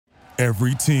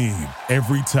Every team,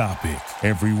 every topic,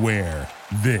 everywhere.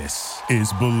 This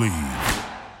is Believe.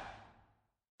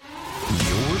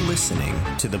 You're listening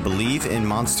to the Believe in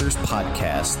Monsters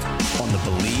podcast on the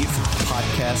Believe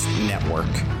Podcast Network.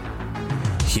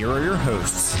 Here are your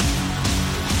hosts,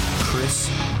 Chris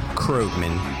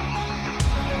Krogman,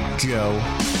 Joe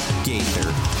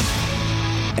Gaither,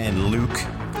 and Luke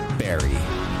Barry.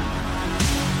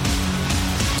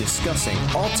 Discussing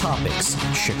all topics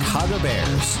Chicago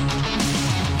Bears.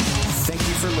 Thank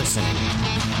you for listening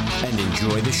and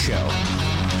enjoy the show.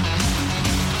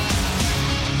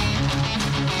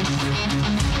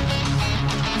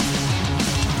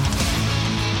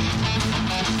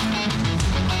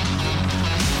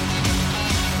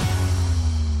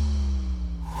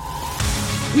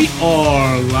 We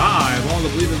are live on the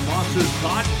Believe in Monsters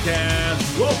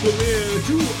podcast. Welcome in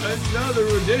to another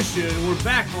edition. We're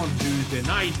back on Tuesday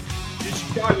night. The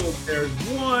Chicago Bears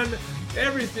won.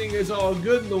 Everything is all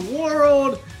good in the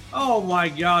world. Oh my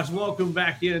gosh. Welcome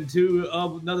back into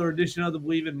another edition of the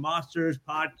Believe in Monsters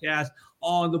podcast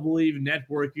on the Believe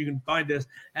Network. You can find us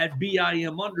at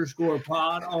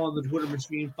BIM_pod on the Twitter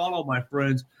machine. Follow my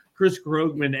friends Chris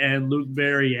Krogman and Luke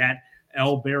Barry at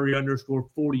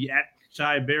LBarry_40 at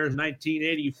Shy Bears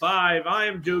 1985. I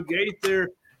am Joe Gaither,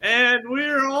 and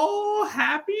we're all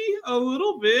happy a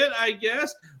little bit, I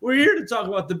guess. We're here to talk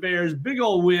about the Bears' big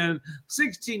old win,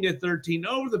 16-13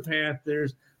 over the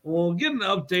Panthers. We'll get an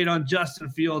update on Justin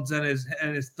Fields and his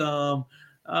thumb.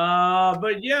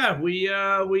 But yeah, we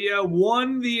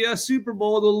won the Super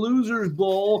Bowl, the Losers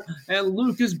Bowl, and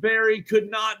Lucas Berry could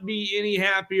not be any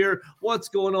happier. What's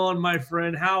going on, my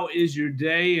friend? How is your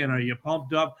day, and are you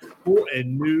pumped up for a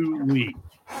new week?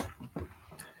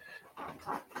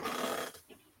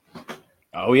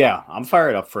 Oh yeah, I'm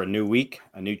fired up for a new week,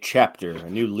 a new chapter, a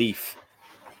new leaf.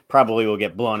 Probably will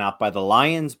get blown out by the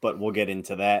Lions, but we'll get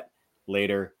into that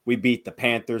later. We beat the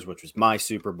Panthers, which was my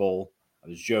Super Bowl. I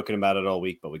was joking about it all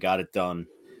week, but we got it done.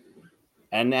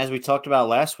 And as we talked about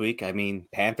last week, I mean,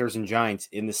 Panthers and Giants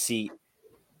in the seat,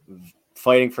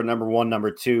 fighting for number one,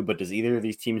 number two. But does either of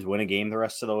these teams win a game the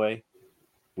rest of the way?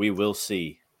 We will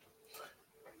see.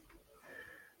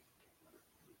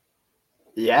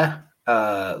 Yeah.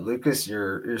 Lucas,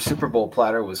 your Super Bowl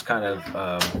platter was kind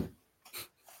of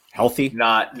healthy,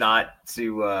 not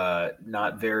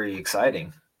very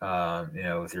exciting.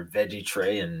 With your veggie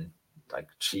tray and like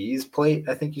cheese plate,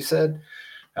 I think you said.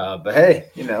 But hey,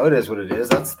 it is what it is.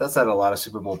 That's at a lot of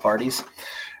Super Bowl parties.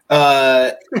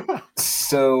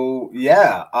 So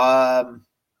yeah,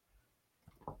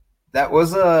 that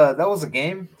was a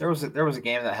game. There was a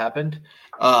game that happened.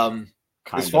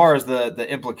 As far as the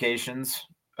implications,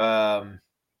 good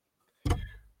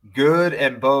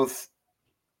and both.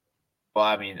 Well,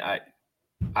 I mean, I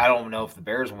don't know if the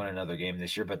Bears win another game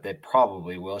this year, but they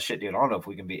probably will. Shit, dude, I don't know if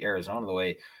we can beat Arizona the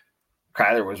way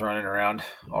Kyler was running around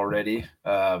already.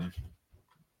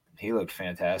 He looked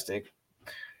fantastic.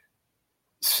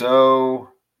 So,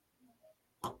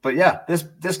 but yeah, this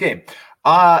game.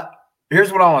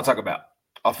 Here's what I want to talk about.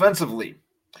 Offensively,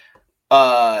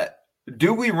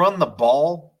 do we run the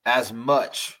ball as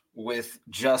much with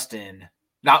Justin?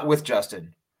 Not with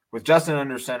Justin. With Justin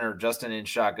under center, Justin in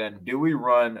shotgun, do we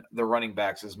run the running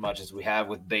backs as much as we have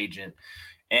with Bagent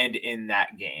and in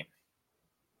that game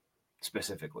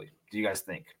specifically? Do you guys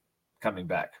think coming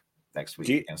back next week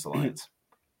against the Lions?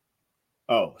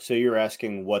 Oh, so you're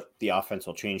asking what the offense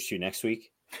will change to next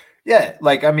week? Yeah,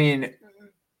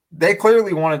 they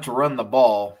clearly wanted to run the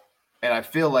ball, and I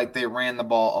feel like they ran the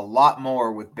ball a lot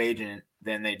more with Bagent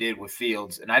than they did with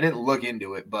Fields. And I didn't look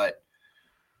into it, but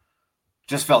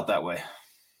just felt that way.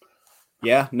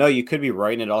 Yeah, no, you could be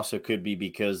right. And it also could be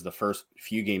because the first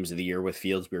few games of the year with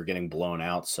Fields, we were getting blown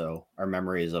out. So our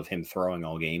memory is of him throwing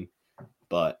all game.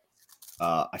 But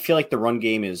I feel like the run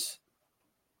game is,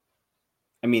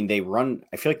 I feel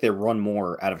like they run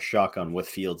more out of shotgun with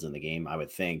Fields in the game, I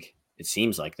would think. It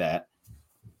seems like that.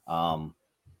 I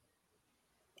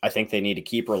think they need to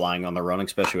keep relying on the run,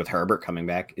 especially with Herbert coming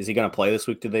back. Is he going to play this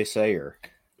week, did they say? Or do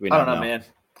we I don't know, man.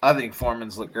 I think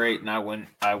Foreman's look great, and I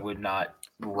would not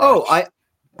rush.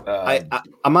 Oh,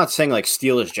 I'm not saying like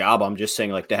steal his job. I'm just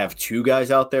saying like to have two guys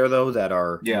out there though that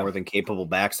are more than capable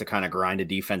backs to kind of grind a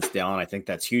defense down. I think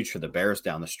that's huge for the Bears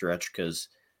down the stretch because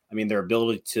I mean their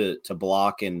ability to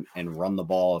block and run the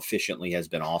ball efficiently has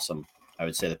been awesome. I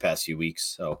would say the past few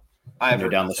weeks. So I've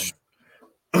heard nothing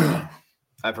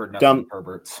of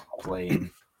Herbert's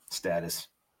playing status.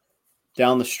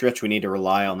 Down the stretch, we need to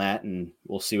rely on that, and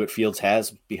we'll see what Fields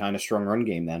has behind a strong run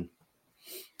game then.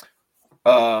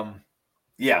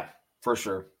 Yeah, for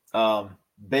sure.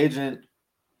 Bagent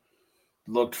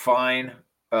looked fine.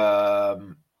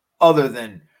 other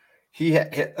than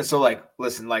so like,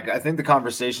 listen, like I think the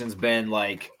conversation's been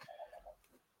like,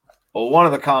 well, one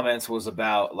of the comments was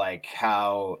about like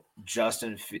how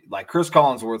like Chris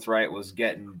Collinsworth, right, was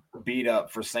getting beat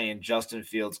up for saying Justin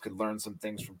Fields could learn some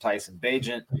things from Tyson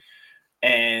Bagent.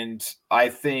 And I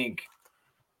think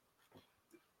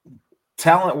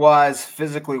talent-wise,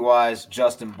 physically-wise,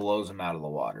 Justin blows him out of the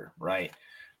water, right?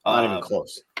 Not even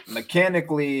close.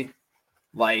 Mechanically,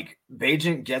 like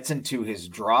Bagent gets into his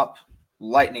drop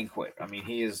lightning quick. I mean,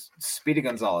 he is Speedy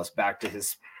Gonzalez back to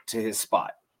his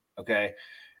spot, okay?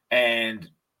 And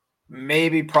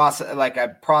maybe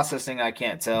processing, I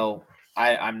can't tell.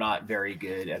 I'm not very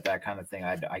good at that kind of thing.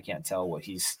 I can't tell what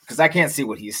because I can't see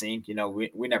what he's seeing. You know,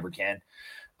 we never can.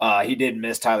 He did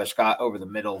miss Tyler Scott over the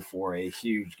middle for a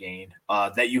huge gain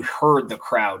that you heard the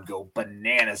crowd go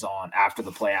bananas on after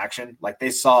the play action. Like they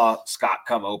saw Scott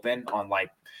come open on like,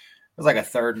 it was like a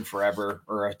 3rd and forever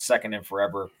or a 2nd and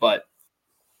forever. But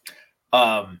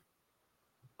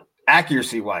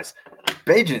accuracy wise,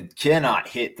 Bagent cannot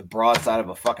hit the broadside of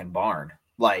a fucking barn.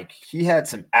 Like he had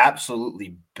some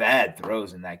absolutely bad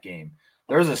throws in that game.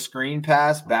 There was a screen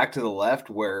pass back to the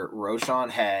left where Roschon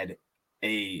had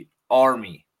a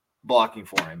army blocking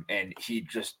for him, and he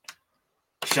just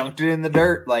chunked it in the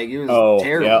dirt. Like it was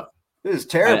terrible. Yeah. It was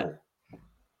terrible.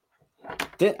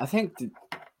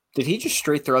 Did he just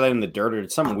straight throw that in the dirt, or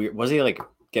did something weird? Was he like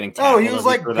getting tackled? No, he was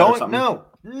like going.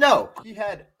 No. He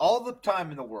had all the time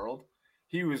in the world.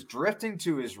 He was drifting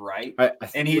to his right,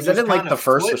 and he was in like the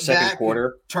first or second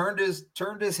quarter. Turned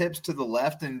his hips to the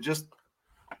left and just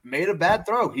made a bad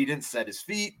throw. He didn't set his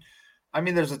feet. I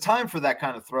mean, there's a time for that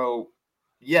kind of throw,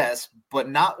 yes, but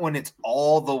not when it's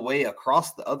all the way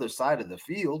across the other side of the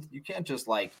field. You can't just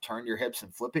like turn your hips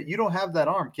and flip it. You don't have that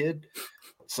arm, kid.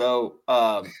 So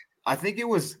I think it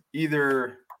was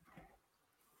either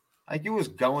like it was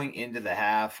going into the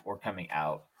half or coming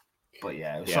out. But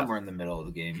yeah, it was somewhere in the middle of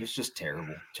the game. It's just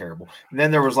terrible, terrible. And then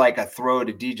there was like a throw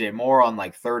to DJ Moore on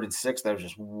like 3rd and 6 that was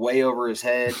just way over his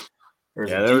head. There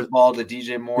was a deep ball to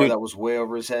DJ Moore that was way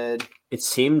over his head. It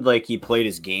seemed like he played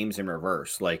his games in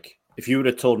reverse. Like if you would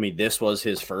have told me this was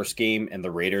his first game and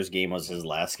the Raiders game was his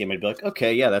last game, I'd be like,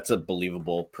 okay, yeah, that's a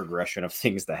believable progression of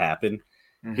things to happen.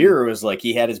 Mm-hmm. Here it was like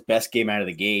he had his best game out of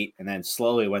the gate and then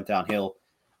slowly went downhill.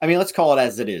 I mean, let's call it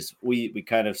as it is. We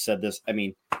kind of said this. I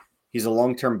mean, he's a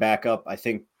long-term backup. I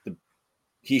think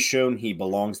he's shown he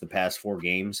belongs the past 4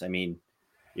 games. I mean,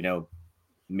 you know,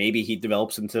 maybe he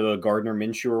develops into a Gardner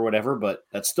Minshew or whatever, but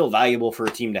that's still valuable for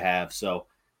a team to have. So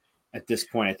at this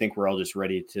point, I think we're all just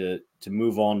ready to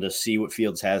move on to see what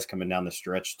Fields has coming down the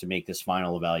stretch to make this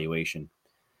final evaluation.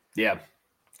 Yeah.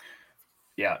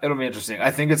 Yeah, it'll be interesting.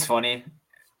 I think it's funny,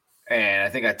 and I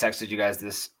think I texted you guys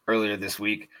this earlier this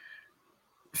week.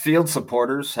 Field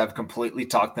supporters have completely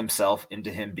talked themselves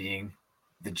into him being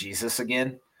the Jesus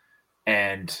again.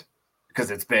 And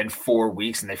because it's been 4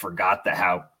 weeks and they forgot that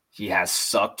how he has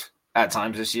sucked at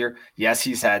times this year. Yes,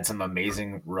 he's had some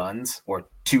amazing runs, or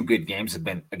 2 good games have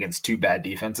been against 2 bad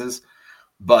defenses.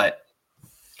 And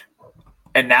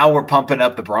now we're pumping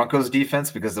up the Broncos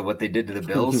defense because of what they did to the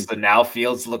Bills. So now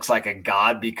Fields looks like a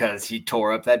god because he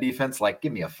tore up that defense. Like,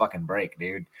 give me a fucking break,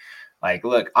 dude. Like,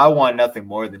 look, I want nothing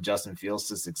more than Justin Fields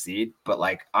to succeed, but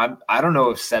like, I don't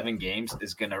know if 7 games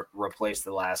is going to replace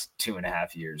the last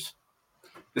 2.5 years,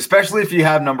 especially if you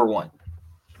have number 1.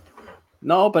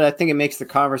 No, but I think it makes the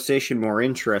conversation more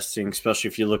interesting, especially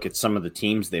if you look at some of the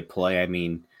teams they play. I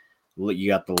mean, you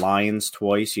got the Lions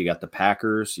twice, you got the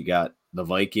Packers, you got the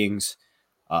Vikings,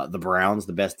 the Browns,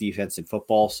 the best defense in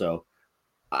football. So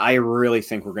I really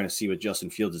think we're going to see what Justin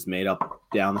Fields is made up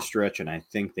down the stretch, and I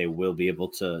think they will be able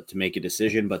to make a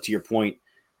decision. But to your point,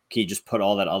 can you just put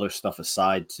all that other stuff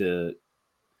aside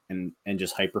and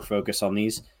just hyper-focus on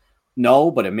these?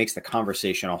 No, but it makes the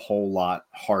conversation a whole lot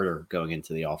harder going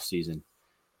into the offseason.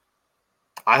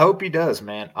 I hope he does,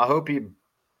 man. I hope he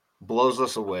blows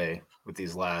us away with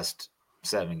these last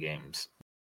 7 games.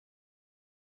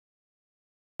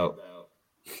 Oh.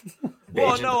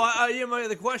 Well, no,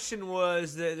 the question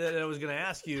was that I was going to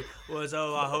ask you was,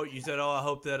 I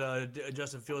hope that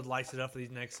Justin Fields lights it up for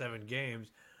these next 7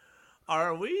 games.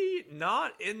 Are we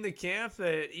not in the camp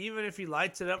that even if he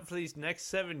lights it up for these next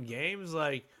 7 games,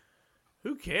 like,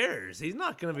 who cares? He's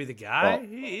not going to be the guy. Well,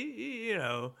 he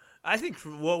I think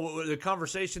what the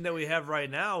conversation that we have right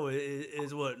now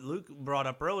is what Luke brought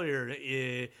up earlier,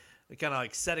 kind of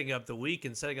like setting up the week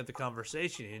and setting up the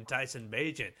conversation in Tyson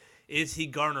Bagent. Is he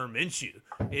Gardner Minshew?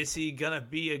 Is he going to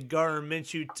be a Gardner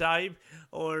Minshew type,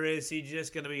 or is he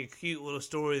just going to be a cute little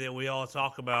story that we all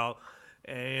talk about?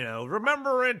 And,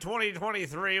 remember in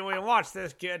 2023 we watched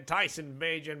this kid Tyson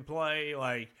Bagent play?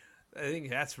 Like, I think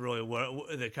that's really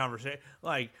what the conversation.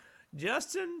 Like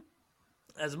Justin,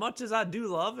 as much as I do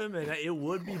love him, and it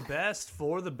would be best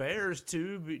for the Bears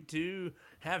to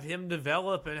have him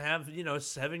develop and have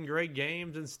 7 great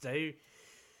games and stay.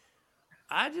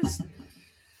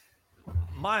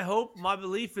 My hope, my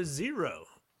belief is 0.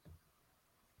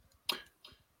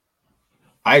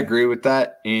 I agree with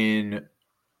that.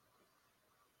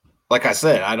 Like I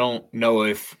said, I don't know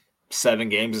if 7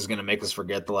 games is going to make us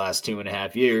forget the last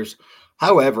 2.5 years.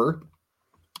 However,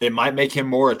 it might make him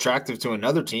more attractive to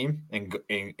another team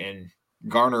and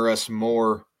garner us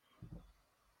more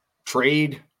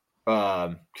trade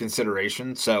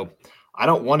consideration. So I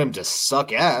don't want him to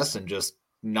suck ass and just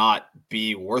not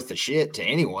be worth a shit to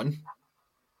anyone.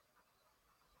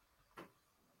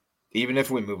 Even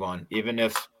if we move on,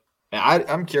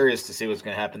 I'm curious to see what's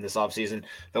going to happen this offseason.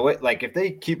 The way, like, if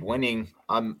they keep winning,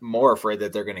 I'm more afraid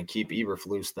that they're going to keep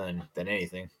Eberflus than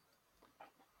anything.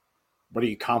 But are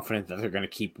you confident that they're going to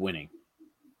keep winning?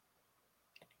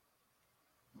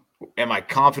 Am I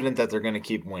confident that they're going to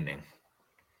keep winning?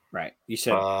 Right. You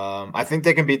said. I think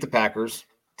they can beat the Packers.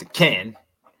 They can.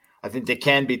 I think they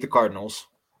can beat the Cardinals.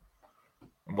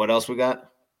 And what else we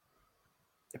got?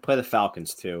 They play the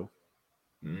Falcons too.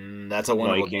 That's a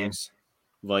winnable game.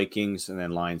 Vikings, and then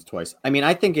Lions twice. I mean,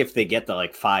 I think if they get the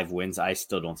 5 wins, I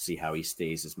still don't see how he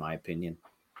stays, is my opinion.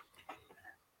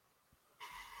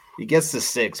 He gets to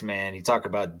 6, man. You talk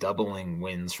about doubling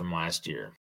wins from last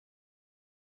year.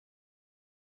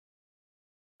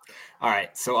 All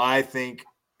right, so I think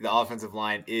the offensive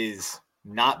line is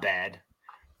not bad.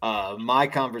 My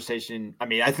conversation,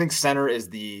 I think center is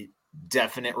the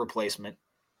definite replacement.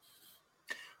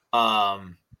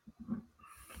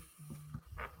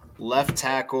 Left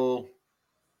tackle,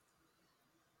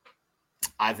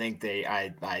 I think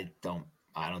I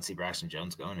don't see Braxton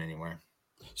Jones going anywhere.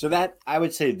 So that, I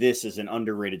would say this is an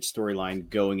underrated storyline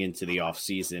going into the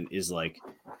offseason is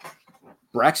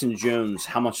Braxton Jones,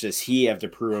 how much does he have to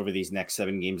prove over these next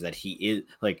 7 games that he is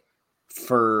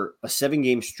for a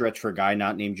 7-game stretch for a guy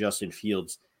not named Justin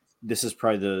Fields, this is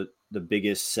probably the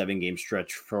biggest 7-game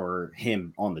stretch for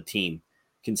him on the team.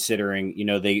 Considering,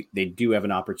 they do have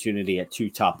an opportunity at 2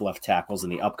 top left tackles in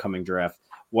the upcoming draft,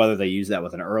 whether they use that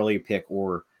with an early pick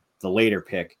or the later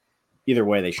pick. Either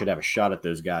way, they should have a shot at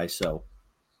those guys. So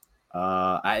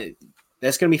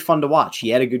that's going to be fun to watch. He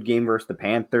had a good game versus the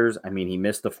Panthers. He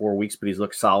missed the 4 weeks, but he's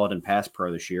looked solid in pass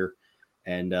pro this year.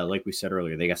 And like we said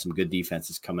earlier, they got some good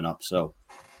defenses coming up. So,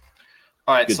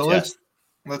 all right, so let's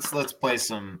play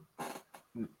some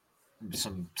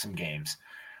games.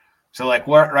 So,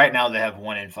 right now they have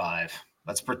 1-5.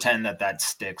 Let's pretend that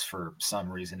sticks for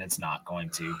some reason. It's not going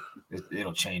to.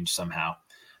 It'll change somehow.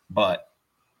 But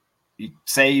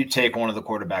say you take one of the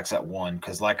quarterbacks at 1,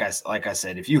 because like I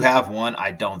said, if you have one,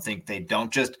 I don't think they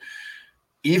don't just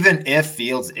 – even if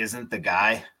Fields isn't the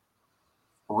guy,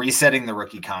 resetting the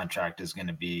rookie contract is going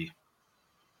to be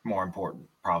more important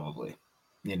probably,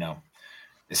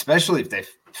 especially if they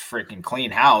freaking clean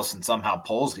house and somehow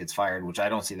Poles gets fired, which I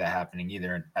don't see that happening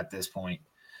either at this point.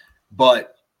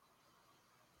 But,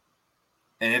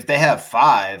 and if they have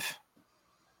 5,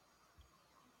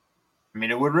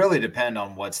 it would really depend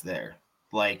on what's there.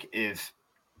 If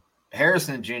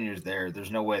Harrison Jr. is there,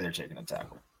 there's no way they're taking a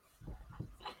tackle.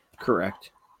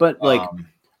 Correct. But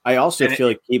I also feel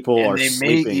like people are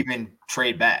sleeping. May even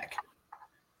trade back.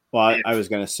 Well, I was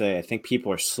going to say, I think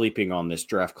people are sleeping on this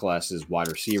draft class's wide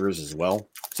receivers as well.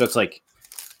 So it's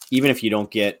even if you don't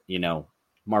get,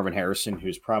 Marvin Harrison,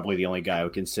 who's probably the only guy I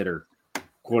would consider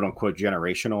quote unquote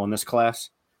generational in this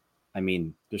class.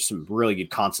 There's some really good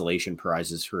consolation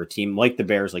prizes for a team like the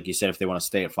Bears, like you said, if they want to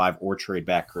stay at 5 or trade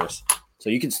back, Chris. So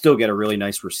you can still get a really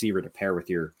nice receiver to pair with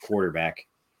your quarterback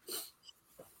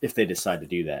if they decide to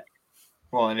do that.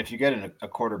 Well, and if you get a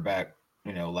quarterback,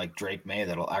 like Drake May,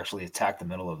 that'll actually attack the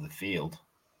middle of the field,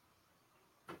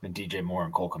 then DJ Moore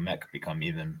and Cole Kmet could become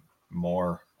even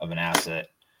more of an asset.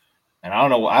 And I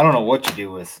don't know what you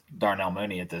do with Darnell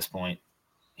Mooney at this point.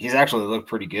 He's actually looked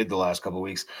pretty good the last couple of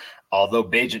weeks, although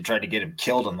Bagent tried to get him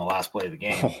killed on the last play of the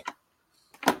game.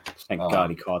 Thank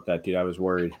God he caught that, dude. I was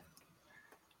worried.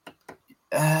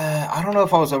 I don't know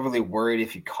if I was overly worried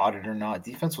if he caught it or not.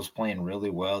 Defense was playing really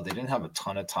well. They didn't have a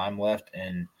ton of time left,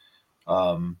 and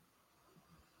I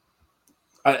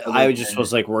just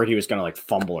was worried he was going to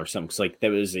fumble or something because that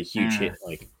was a huge hit.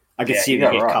 I could see the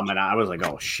hit coming out. I was like,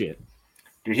 oh shit,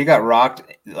 dude, he got rocked.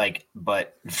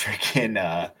 But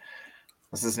freaking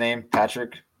what's his name?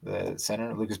 Patrick, the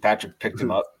center, Lucas Patrick picked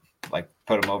him up,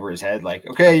 put him over his head,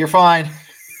 okay, you're fine,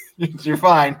 you're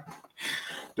fine,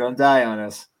 don't die on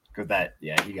us. Because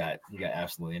he got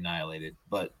absolutely annihilated.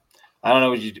 But I don't know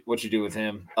what you do with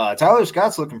him. Tyler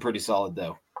Scott's looking pretty solid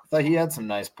though. I thought he had some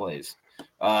nice plays.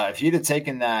 If he'd have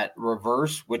taken that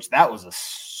reverse, which that was a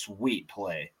sweet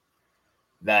play,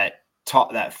 that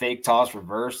fake toss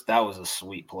reverse, that was a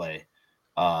sweet play.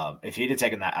 If he'd have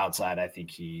taken that outside, I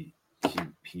think he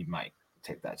might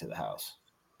take that to the house.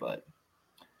 But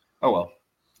oh well.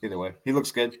 Either way, he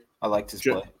looks good. I liked his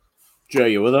play. Joe,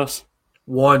 you with us?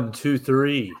 1, 2,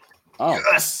 3. Oh,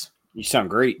 Yes. you sound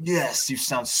great. Yes, you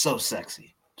sound so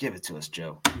sexy. Give it to us,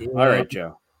 Joe. All right,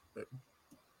 Joe.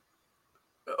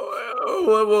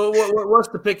 What's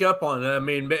to pick up on? I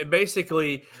mean,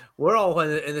 basically, we're all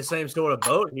in the same sort of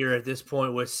boat here at this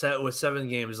point with 7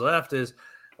 games left.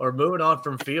 Or moving on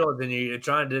from Fields, and you're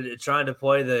trying to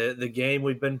play the game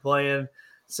we've been playing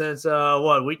since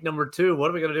week number 2. What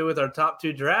are we going to do with our top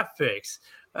 2 draft picks?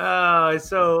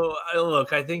 So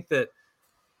look, I think that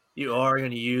you are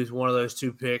going to use one of those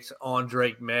 2 picks on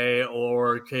Drake May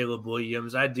or Caleb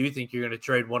Williams. I do think you're going to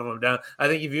trade one of them down. I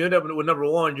think if you end up with number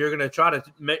 1, you're going to try to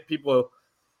make people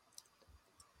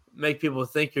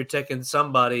think you're taking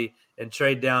somebody and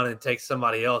trade down and take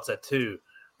somebody else at 2.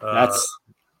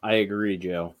 I agree,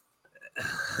 Joe.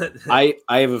 I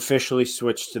have officially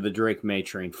switched to the Drake May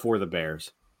train for the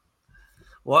Bears.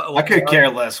 I could care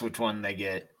less which one they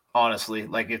get, honestly.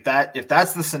 Like if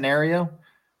that's the scenario,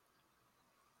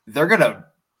 they're gonna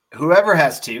whoever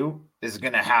has 2 is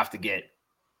gonna have to get.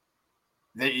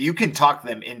 You can talk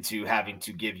them into having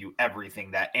to give you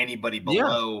everything that anybody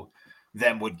below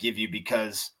them would give you,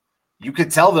 because you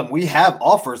could tell them we have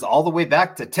offers all the way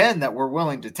back to 10 that we're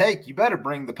willing to take. You better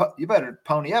you better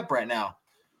pony up right now.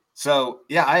 So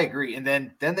yeah, I agree. And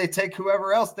then they take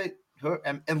whoever else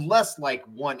unless like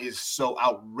one is so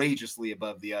outrageously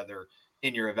above the other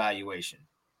in your evaluation.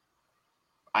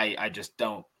 I just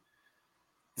don't.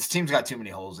 This team's got too many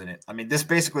holes in it. I mean, this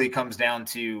basically comes down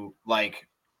to like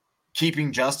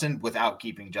keeping Justin without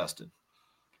keeping Justin.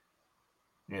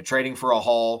 Trading for a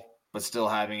haul, but still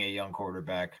having a young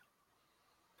quarterback.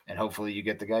 And hopefully you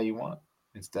get the guy you want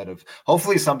instead of –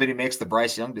 hopefully somebody makes the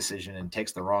Bryce Young decision and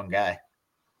takes the wrong guy.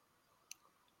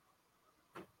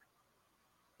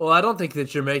 Well, I don't think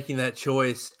that you're making that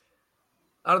choice.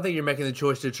 I don't think you're making the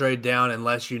choice to trade down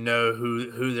unless you know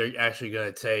who they're actually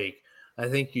going to take. I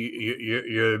think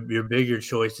your bigger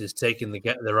choice is taking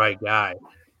the right guy,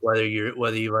 whether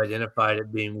you've identified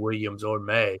it being Williams or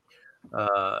May.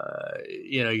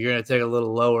 You're going to take a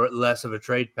little less of a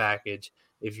trade package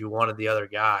if you wanted the other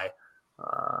guy.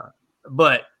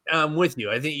 But I'm with you.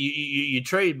 I think you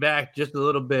trade back just a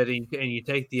little bit and you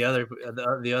take the other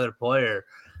player,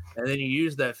 and then you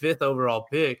use that 5th overall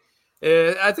pick.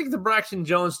 I think the Braxton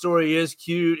Jones story is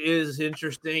cute, is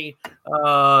interesting.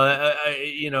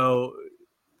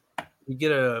 You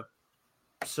get a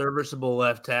serviceable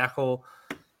left tackle,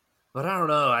 but I don't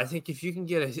know. I think if you can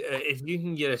get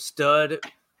a stud,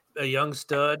 a young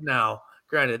stud. Now,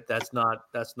 granted, that's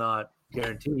not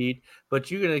guaranteed,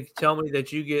 but you're going to tell me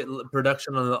that you get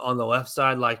production on the left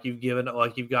side like you've gotten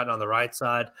on the right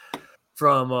side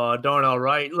from Darnell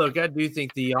Wright. Look, I do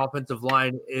think the offensive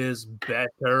line is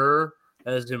better,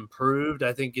 has improved.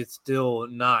 I think it's still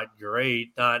not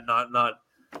great, not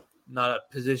a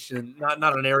position, not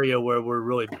an area where we're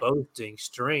really boasting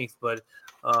strength, but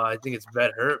I think it's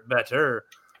better.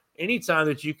 Anytime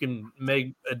that you can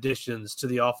make additions to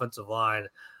the offensive line,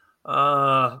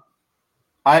 I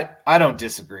don't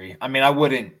disagree. I mean, I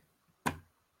wouldn't.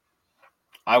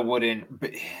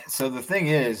 But, so the thing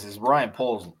is Ryan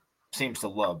Poles seems to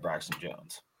love Braxton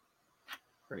Jones.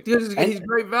 Because he's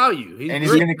great value.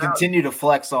 He's going to continue to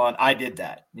flex on, I did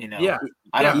that.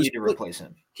 I don't need to replace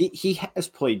him. He has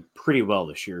played pretty well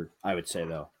this year, I would say,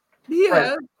 though. Yeah.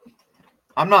 Right.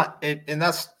 I'm not, and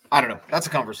that's, I don't know. That's a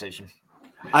conversation.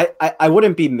 I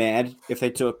wouldn't be mad if they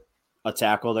took a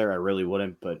tackle there. I really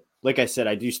wouldn't. But like I said,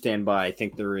 I do stand by. I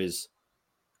think there is,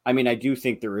 I do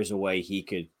think there is a way he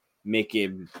could make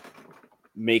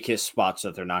his spot so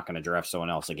that they're not going to draft someone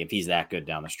else. Like if he's that good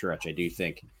down the stretch, I do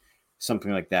think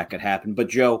something like that could happen. But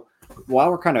Joe,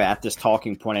 while we're kind of at this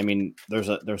talking point, there's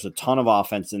a ton of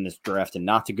offense in this draft, and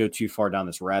not to go too far down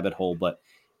this rabbit hole, but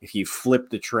if you flip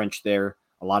the trench there,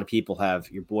 a lot of people have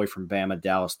your boy from Bama,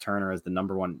 Dallas Turner, as the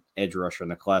number 1 edge rusher in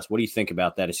the class. What do you think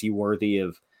about that? Is he worthy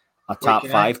of a top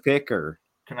 5 pick? Or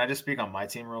can I just speak on my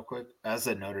team real quick? As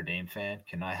a Notre Dame fan,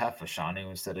 can I have Fashanu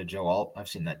instead of Joe Alt? I've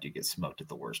seen that dude get smoked at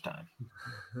the worst time.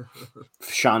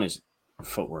 Fashanu's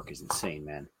footwork is insane,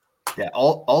 man. Yeah,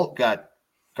 Alt got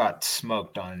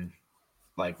smoked on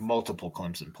like multiple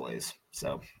Clemson plays.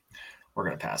 So we're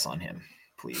going to pass on him,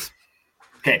 please.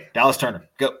 Okay, Dallas Turner,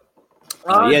 go.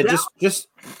 Just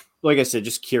like I said,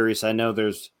 just curious. I know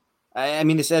there's I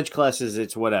mean, this edge class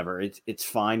it's whatever. It's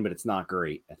fine, but it's not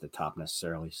great at the top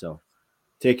necessarily. So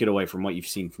take it away from what you've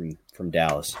seen from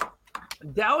Dallas.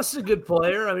 Dallas is a good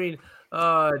player. I mean,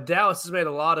 Dallas has made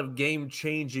a lot of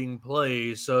game-changing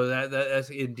plays, so that's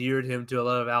endeared him to a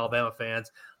lot of Alabama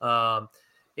fans.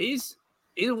 He's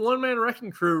a one-man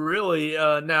wrecking crew, really.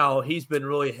 Now, he's been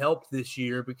really helped this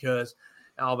year because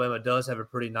Alabama does have a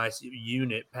pretty nice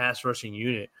pass-rushing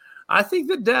unit. I think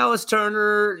that Dallas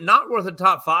Turner, not worth a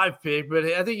top 5 pick, but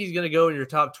I think he's going to go in your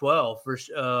top 12.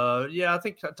 I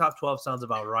think top 12 sounds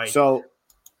about right.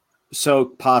 So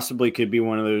possibly could be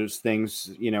one of those things,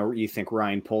 you think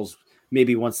Ryan Poles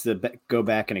maybe wants to go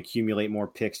back and accumulate more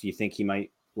picks. Do you think he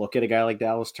might look at a guy like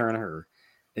Dallas Turner, or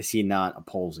is he not a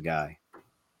Poles guy?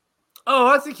 Oh,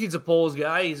 I think he's a Poles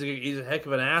guy. He's a heck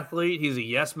of an athlete. He's a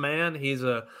yes man. He's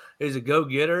a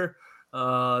go-getter.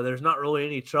 There's not really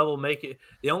any trouble making.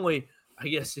 The only, I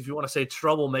guess, if you want to say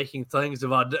trouble making things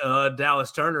about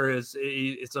Dallas Turner is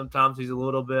sometimes he's a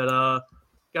little bit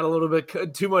got a little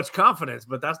bit too much confidence,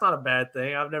 but that's not a bad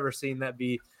thing. I've never seen that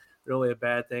be really a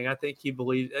bad thing. I think he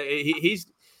believes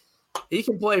he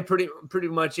can play pretty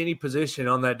much any position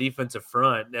on that defensive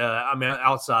front.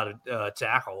 Outside of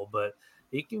tackle, but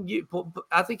he can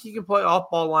I think he can play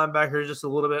off-ball linebacker just a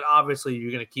little bit. Obviously,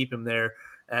 you're going to keep him there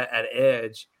at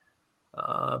edge.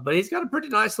 But he's got a pretty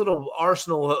nice little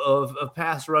arsenal of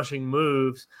pass rushing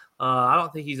moves. I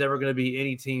don't think he's ever going to be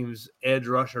any team's edge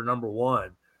rusher number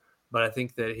 1, but I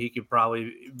think that he could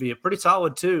probably be a pretty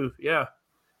solid 2. Yeah.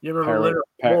 You remember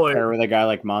pair with a guy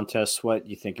like Montez Sweat?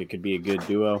 You think it could be a good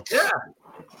duo? Yeah.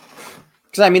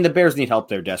 Because, the Bears need help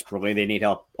there desperately. They need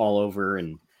help all over.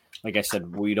 And like I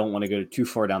said, we don't want to go too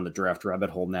far down the draft rabbit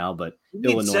hole now, but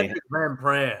Illinois. Van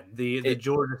Pran, the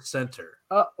Georgia center.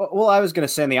 Well, I was going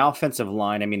to say on the offensive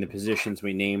line, the positions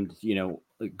we named,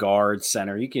 guard,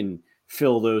 center, you can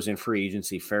fill those in free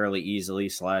agency fairly easily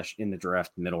 / in the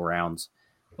draft middle rounds.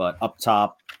 But up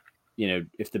top,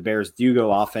 if the Bears do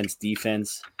go offense,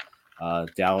 defense,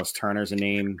 Dallas Turner's a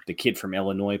name. The kid from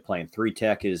Illinois playing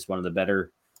 3-tech is one of the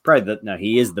better.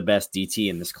 He is the best DT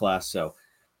in this class. So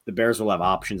the Bears will have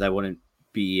options. I wouldn't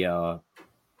be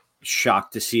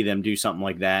shocked to see them do something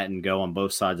like that and go on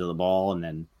both sides of the ball and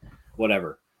then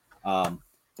whatever.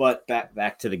 But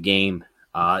back to the game.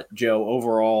 Joe,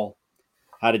 overall,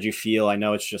 how did you feel? I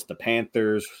know it's just the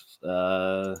Panthers.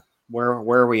 Where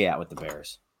are we at with the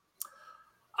Bears?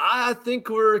 I think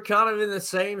we're kind of in the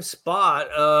same spot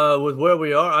with where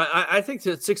we are. I think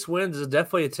that 6 wins is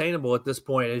definitely attainable at this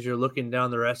point as you're looking down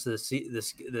the rest of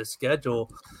the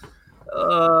schedule.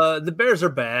 The Bears are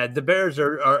bad. The Bears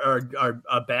are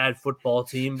a bad football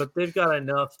team, but they've got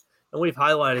enough, and we've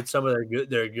highlighted some of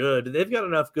their good. They've got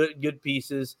enough good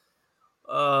pieces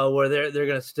where they're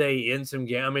going to stay in some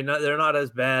game. They're not as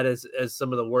bad as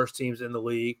some of the worst teams in the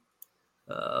league.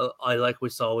 Like we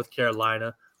saw with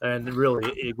Carolina. And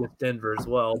really with Denver as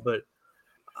well. But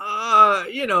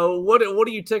what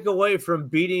do you take away from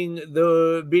beating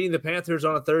the Panthers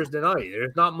on a Thursday night?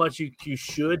 There's not much you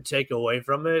should take away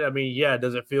from it.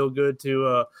 Does it feel good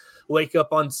to wake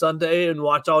up on Sunday and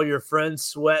watch all your friends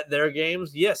sweat their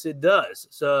games? Yes, it does.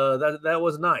 So that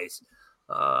was nice.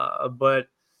 But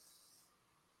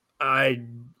I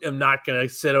am not going to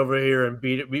sit over here and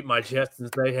beat my chest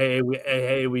and say, hey,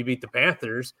 we beat the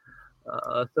Panthers.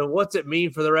 So what's it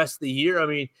mean for the rest of the year?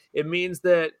 It means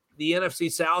that the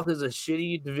NFC South is a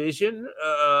shitty division.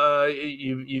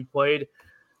 You played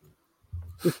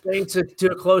the Saints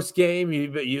to a close game.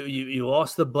 You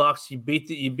lost the Bucs. You beat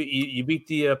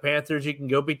the Panthers. You can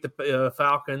go beat the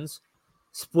Falcons.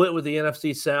 Split with the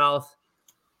NFC South,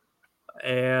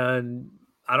 and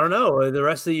I don't know. The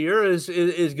rest of the year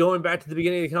is going back to the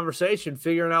beginning of the conversation,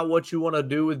 figuring out what you want to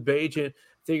do with Bagent,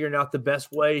 figuring out the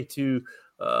best way to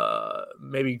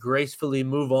maybe gracefully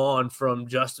move on from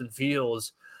Justin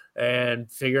Fields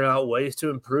and figuring out ways to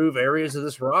improve areas of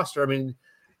this roster.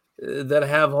 That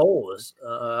have holes.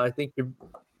 I think I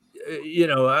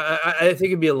think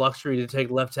it'd be a luxury to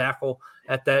take left tackle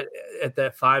at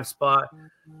that 5 spot.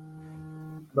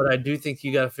 But I do think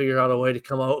you got to figure out a way to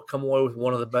come away with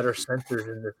one of the better centers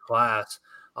in this class.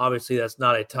 Obviously, that's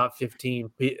not a top 15,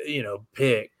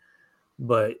 pick.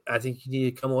 But I think you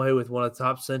need to come away with one of the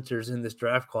top centers in this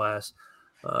draft class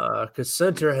because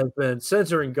center and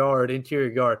guard,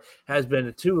 interior guard, has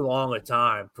been too long a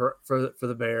time for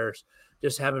the Bears.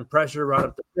 Just having pressure right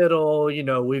up the middle.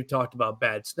 We've talked about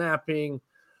bad snapping.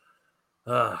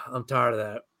 I'm tired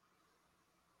of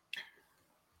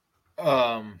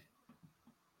that.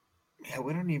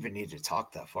 We don't even need to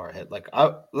talk that far ahead.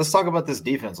 Let's talk about this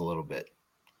defense a little bit.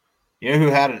 You know who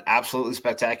had an absolutely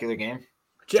spectacular game?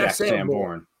 Jack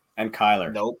Sanborn and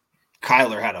Kyler. Nope.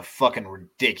 Kyler had a fucking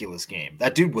ridiculous game.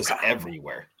 That dude was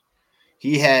everywhere.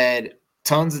 He had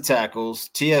tons of tackles,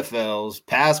 TFLs,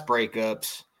 pass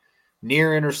breakups,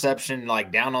 near interception,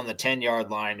 like down on the 10-yard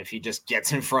line. If he just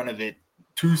gets in front of it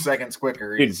 2 seconds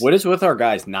quicker. Dude, what is with our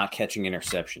guys not catching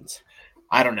interceptions?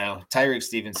 I don't know. Tyreek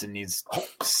Stevenson needs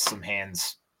some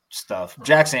hands stuff.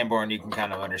 Jack Sanborn, you can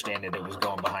kind of understand it. It was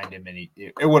going behind him, and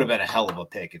it would have been a hell of a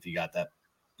pick if he got that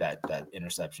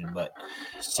interception. But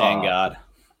thank God.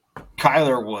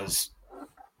 Kyler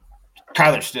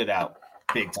stood out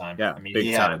big time. Yeah, I mean, big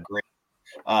he time. had a great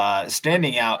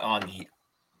standing out on the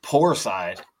poor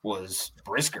side was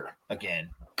Brisker again,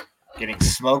 getting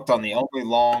smoked on the only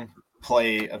long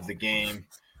play of the game,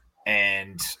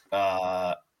 and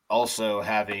also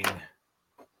having.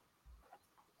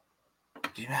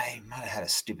 He might have had a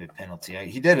stupid penalty.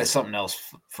 He did something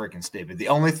else freaking stupid. The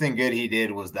only thing good he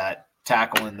did was that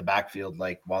tackle in the backfield,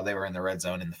 like while they were in the red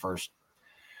zone in the first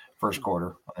quarter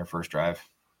on their first drive.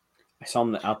 I saw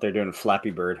him out there doing a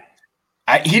Flappy Bird.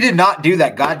 He did not do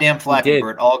that goddamn Flappy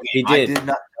Bird all game. He did. I did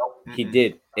not. He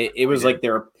did. It was like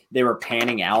they were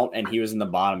panning out, and he was in the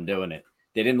bottom doing it.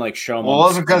 They didn't like show him. Well, it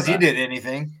wasn't because he did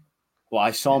anything. Well,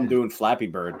 I saw him doing Flappy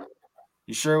Bird.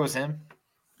 You sure it was him?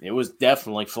 It was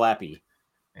definitely Flappy.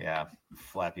 Yeah,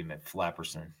 Flappy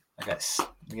McFlapperson. That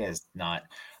guy's not.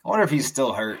 I wonder if he's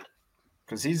still hurt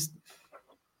because he's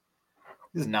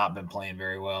not been playing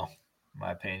very well, in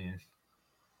my opinion.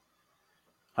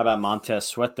 How about Montez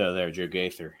Sweat though? There, Joe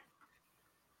Gaither.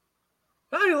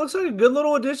 It looks like a good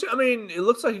little addition. I mean, it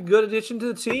looks like a good addition to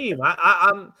the team.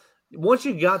 I'm once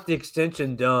you got the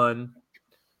extension done.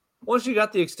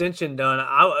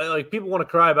 I like people want to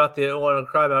cry about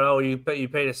you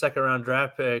paid a second round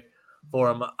draft pick for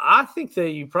him. I think that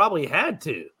you probably had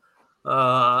to.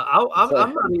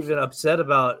 I'm not even upset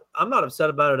about. I'm not upset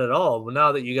about it at all.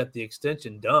 Now that you got the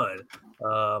extension done,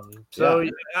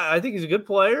 I think he's a good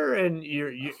player, and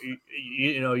you're going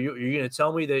to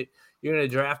tell me that you're going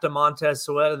to draft a Montez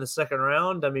Sweat in the second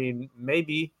round. I mean,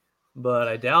 maybe, but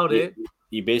I doubt it.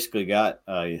 You basically got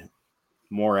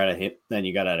more out of him than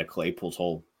you got out of Claypool's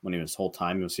whole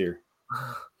time he was here.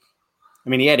 I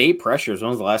mean, he had 8 pressures. When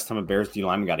was the last time a Bears D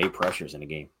lineman got 8 pressures in a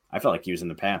game? I felt like he was in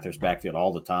the Panthers backfield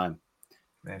all the time.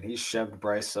 Man, he shoved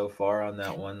Bryce so far on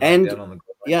that one. And down on the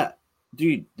yeah,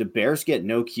 dude, the Bears get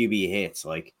no QB hits.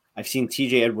 Like I've seen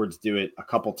TJ Edwards do it a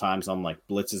couple times on like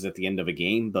blitzes at the end of a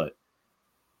game, but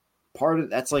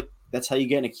that's how you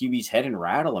get in a QB's head and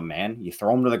rattle him, man. You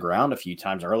throw him to the ground a few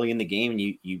times early in the game, and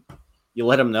you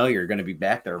let him know you're going to be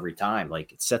back there every time.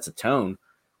 Like it sets a tone,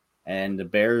 and the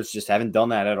Bears just haven't done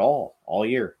that at all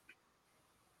year.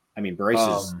 I mean, Bryce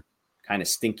is kind of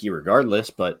stinky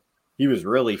regardless, but he was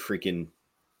really freaking.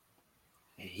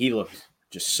 He looked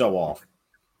just so off.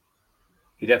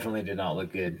 He definitely did not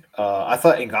look good. I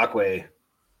thought Ngakoue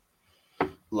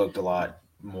looked a lot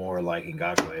more like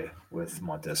Ngakoue with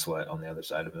Montez Sweat on the other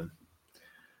side of him.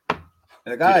 And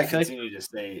the guy I continue to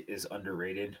say is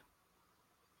underrated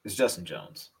is Justin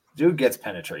Jones. Dude gets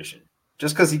penetration.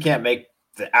 Just because he can't make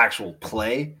the actual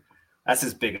play, that's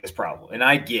his biggest problem. And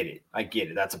I get it.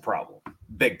 That's a problem.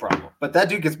 Big problem. But that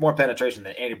dude gets more penetration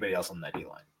than anybody else on that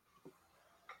D-line.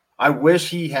 I wish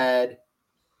he had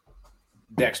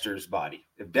Dexter's body.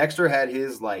 If Dexter had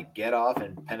his like get off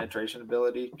and penetration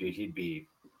ability, dude, he'd be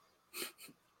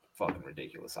fucking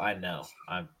ridiculous. I know.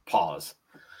 I'm pause.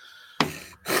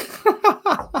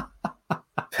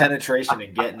 Penetration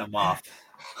and getting them off.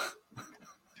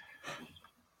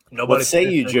 What say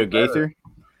you, Joe Gaither?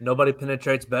 Nobody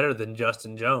penetrates better than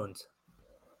Justin Jones.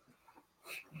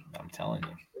 I'm telling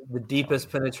you. The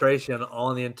deepest penetration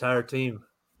on the entire team.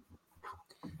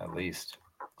 At least.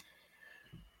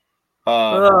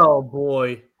 Oh,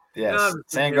 boy. Yes.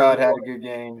 Sangod had a good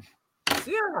game.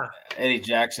 Yeah. Eddie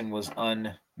Jackson was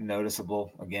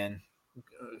unnoticeable again.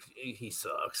 He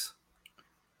sucks.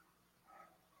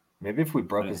 Maybe if we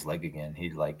broke his leg again,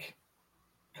 he'd like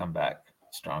come back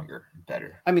stronger,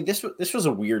 better. I mean, this was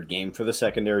a weird game for the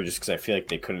secondary just because I feel like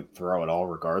they couldn't throw at all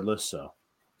regardless. So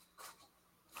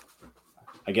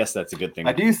I guess that's a good thing.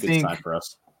 I do think sign for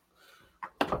us.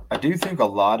 I do think a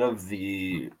lot of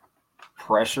the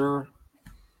pressure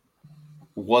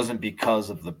wasn't because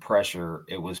of the pressure.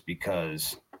 It was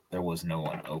because there was no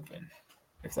one open,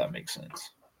 if that makes sense.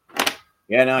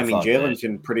 Yeah, no, I mean, Jalen's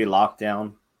been pretty locked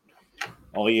down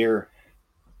all year.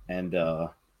 And I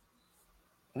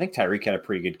think Tyreek had a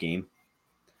pretty good game.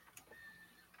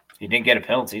 He didn't get a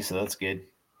penalty, so that's good.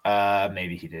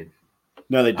 Maybe he did.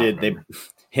 No, they did.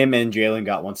 Him and Jalen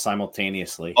got one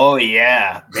simultaneously. Oh,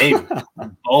 yeah. They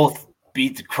both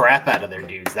beat the crap out of their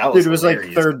dudes. That was Dude, it was hilarious.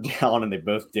 like third down, and they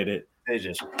both did it. They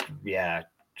just,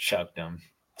 chucked them.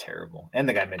 terrible. And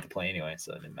the guy made the play anyway,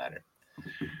 so it didn't matter.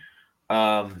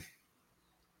 All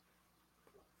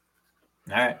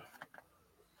right.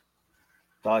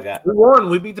 That's all I got. We won.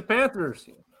 We beat the Panthers.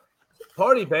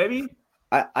 Party, baby.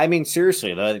 I mean,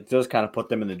 seriously, that does kind of put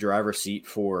them in the driver's seat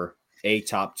for a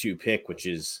top 2 pick, which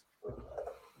is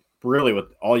really what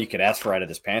all you could ask for out of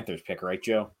this Panthers pick, right,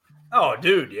 Joe? Oh,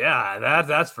 dude, yeah,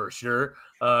 that's for sure.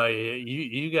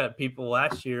 You got people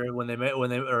last year in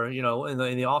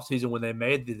the offseason when they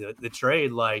made the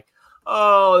trade, like,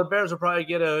 oh, the Bears will probably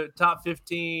get a top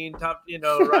 15, right out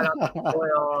the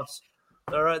playoffs.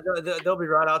 They'll be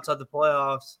right outside the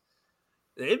playoffs.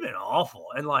 They've been awful,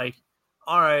 and like,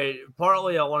 all right,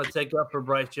 partly I want to take up for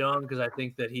Bryce Young because I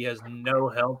think that he has no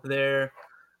help there.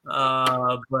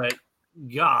 But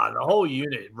God, the whole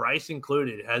unit, Bryce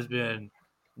included, has been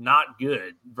not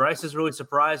good. Bryce has really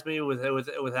surprised me with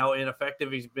how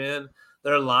ineffective he's been.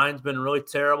 Their line's been really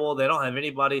terrible. They don't have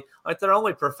anybody. Like, their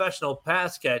only professional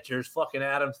pass catcher is fucking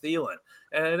Adam Thielen.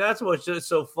 And that's what's just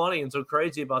so funny and so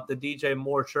crazy about the DJ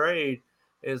Moore trade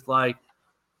is like,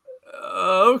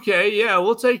 okay, yeah,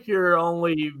 we'll take your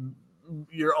only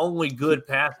good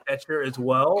pass catcher as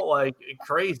well. Like,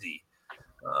 crazy.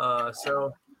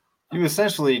 So you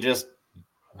essentially just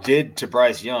did to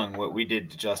Bryce Young what we did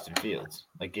to Justin Fields,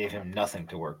 like gave him nothing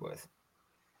to work with.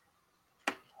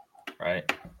 Right?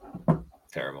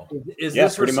 Terrible. Is yeah,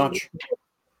 this pretty much.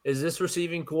 Is this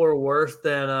receiving core worse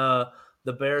than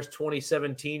the Bears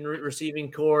 2017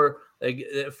 receiving core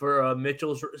for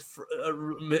Mitchell's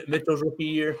rookie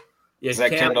year? Yeah, is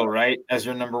that Kendall Wright as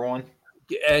your number 1?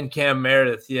 And Cam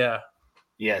Meredith, yeah.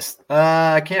 Yes.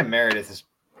 Cam Meredith is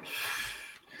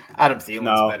Adam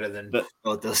Thielen's better than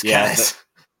both those guys.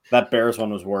 That Bears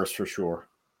one was worse for sure.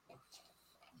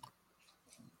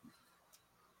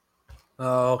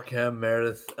 Oh, Cam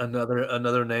Meredith,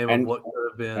 another name of what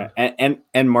could have been.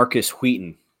 And Marcus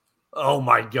Wheaton. Oh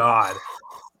my God.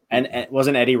 And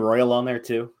wasn't Eddie Royal on there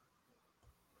too?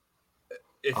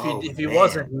 If he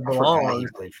wasn't, he belonged. He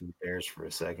played for the Bears for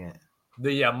a second.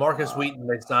 Marcus Wheaton,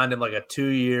 they signed him like a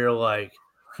 2-year, like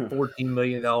 $14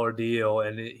 million deal,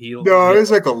 and it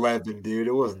was like 11, dude.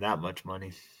 It wasn't that much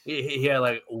money. He had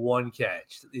like 1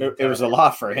 catch. It was a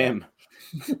lot for him.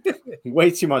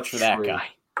 Way too much for that guy.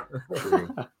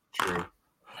 True.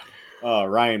 Oh,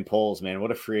 Ryan Poles, man, what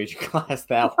a free agent class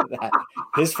that.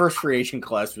 His first free agent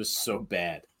class was so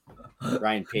bad.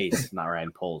 Ryan Pace, not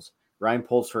Ryan Poles. Ryan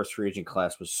Poles' first free agent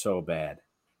class was so bad.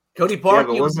 Cody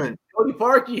Parkey. Yeah, Cody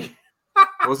Parkey.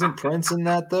 Wasn't Prince in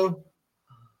that though?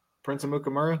 Prince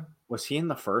Amukamara? Was he in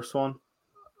the first one?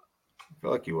 I feel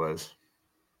like he was.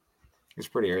 He was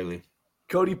pretty early.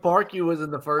 Cody Parkey was in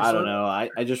the first one. I don't know. I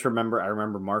just remember. I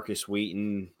remember Marcus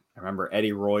Wheaton. I remember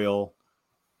Eddie Royal.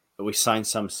 But we signed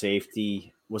some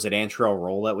safety. Was it Antrell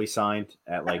Roll that we signed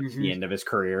at like the end of his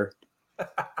career?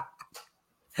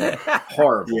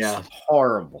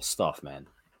 Horrible stuff, man.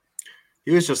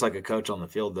 He was just like a coach on the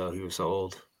field, though. He was so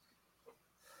old.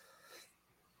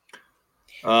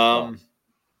 Let's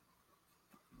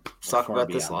talk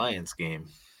about this Lions game.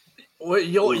 Well,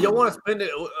 you'll want to spend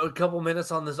a couple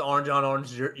minutes on this orange on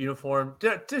orange uniform.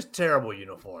 Just terrible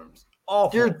uniforms.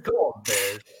 Awful. Go on,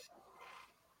 Bears.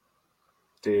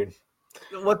 Dude.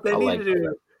 What they need to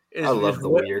do is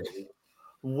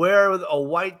wear a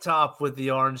white top with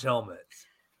the orange helmets.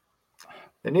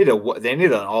 They need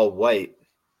an all white.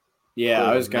 Yeah,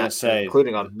 I was gonna say,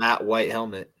 including a matte white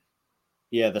helmet.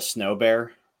 Yeah, the Snow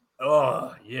Bear.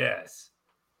 Oh yes,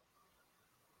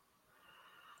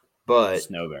 but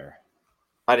Snow Bear.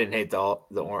 I didn't hate the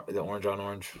orange on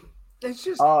orange. It's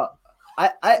just. I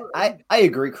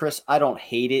agree, Chris. I don't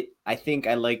hate it. I think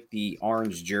I like the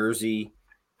orange jersey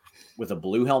with a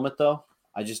blue helmet, though.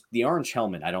 the orange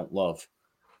helmet I don't love.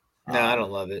 No, I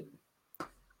don't love it.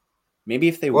 Maybe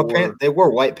if they they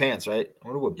wore white pants, right? I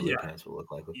wonder what blue pants would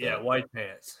look like with that. White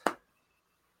pants.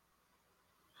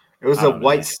 It was a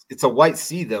white. It's a white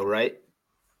C though, right?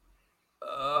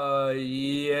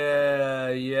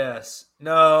 Yes.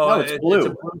 No, it's blue.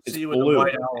 It's blue C with the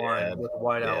white outline.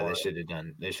 Yeah, they should have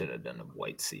done. They should have done a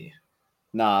white C.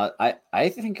 Nah, I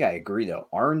think I agree though.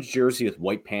 Orange jersey with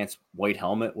white pants, white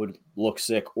helmet would look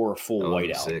sick, or a full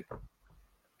white out. Sick.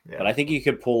 Yeah. But I think you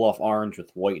could pull off orange with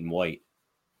white and white.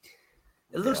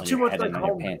 It looks too much like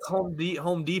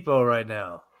Home Depot right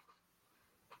now.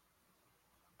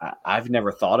 I've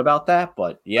never thought about that,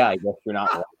 but yeah, I guess you're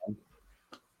not wrong.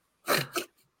 I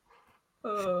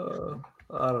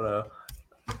don't know.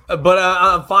 But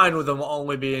I'm fine with them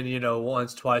only being,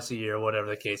 once, twice a year, whatever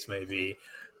the case may be.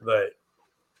 But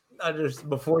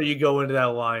before you go into that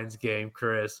Lions game,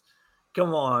 Chris,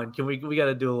 come on, we got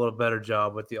to do a little better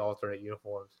job with the alternate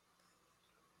uniforms.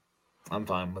 I'm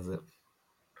fine with it.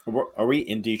 Are we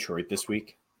in Detroit this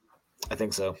week? I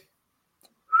think so.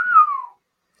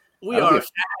 We That'll are be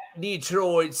at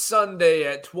Detroit Sunday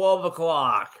at 12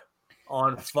 o'clock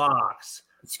on Fox.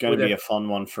 It's going to be a fun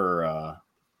one for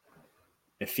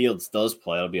if Fields does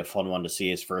play. It'll be a fun one to see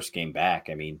his first game back.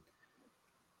 I mean,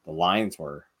 the Lions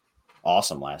were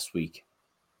awesome last week.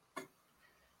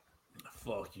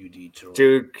 Fuck you, Detroit.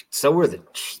 Dude, so were the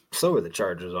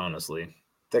Chargers, honestly.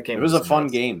 That game It was a fun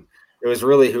nuts. game. It was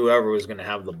really whoever was going to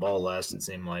have the ball last, it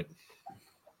seemed like.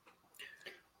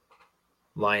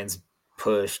 Lions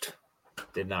pushed,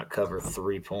 did not cover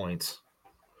 3 points.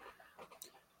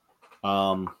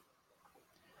 So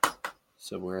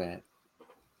we're at,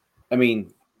 I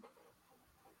mean,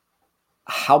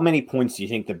 how many points do you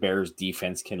think the Bears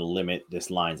defense can limit this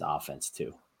Lions offense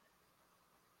to?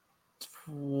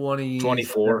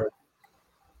 24.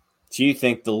 Do you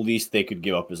think the least they could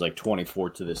give up is like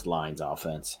 24 to this Lions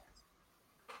offense?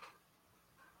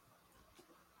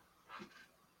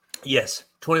 Yes,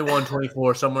 21,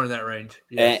 24, somewhere in that range.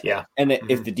 Yes. Yeah. And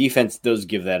if the defense does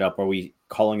give that up, are we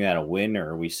calling that a win,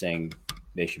 or are we saying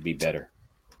they should be better?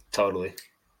 Totally.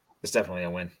 It's definitely a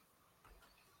win.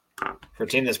 For a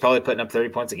team that's probably putting up 30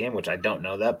 points a game, which I don't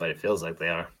know that, but it feels like they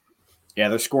are. Yeah,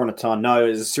 they're scoring a ton. No,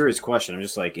 it's a serious question. I'm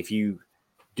just like, if you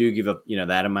do give up,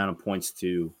 that amount of points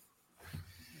to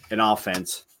an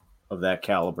offense of that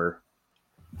caliber.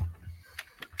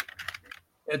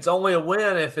 It's only a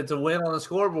win if it's a win on the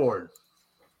scoreboard.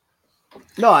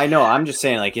 No, I know. I'm just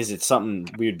saying, like, is it something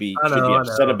we would be should be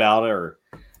upset about, or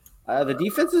the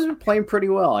defense has been playing pretty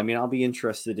well. I mean, I'll be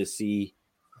interested to see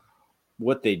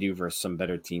what they do versus some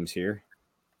better teams here.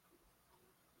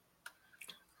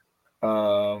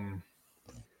 Yeah.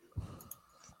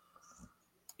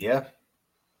 I'm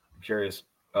curious.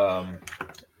 Don't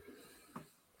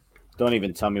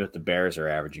even tell me what the Bears are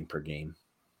averaging per game.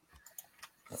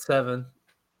 7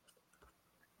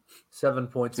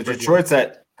 points. So per Detroit's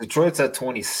at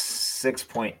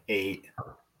 26.8.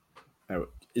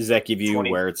 Does that give you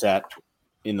 20 where it's at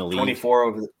in the league? 24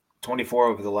 over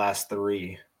the last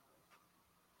 3.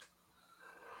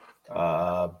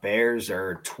 Bears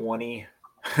are 20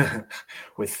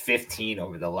 with 15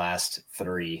 over the last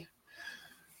 3.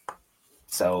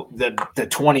 So the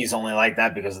 20 is only like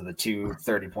that because of the 2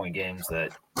 30-point games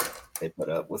that they put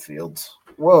up with Fields.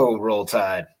 Whoa, Roll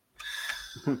Tide.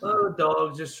 Oh,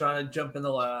 dog's just trying to jump in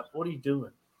the lap. What are you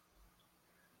doing?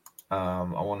 I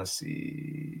want to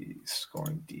see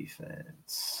scoring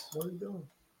defense. What are you doing?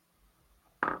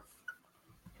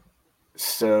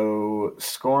 So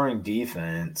scoring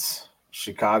defense,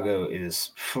 Chicago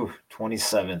is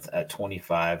 27th at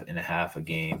 25.5 a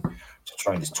game.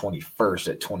 Detroit is 21st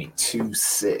at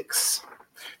 22.6.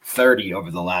 30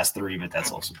 over the last 3, but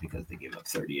that's also because they gave up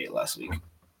 38 last week.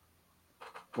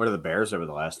 What are the Bears over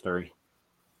the last 3?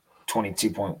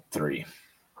 22.3.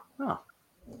 Oh.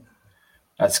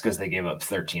 That's because they gave up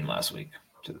 13 last week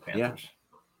to the Panthers.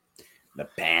 Yeah. The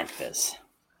Panthers.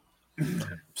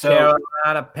 So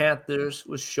Carolina Panthers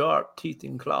with sharp teeth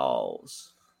and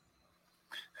claws.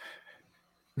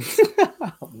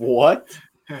 What?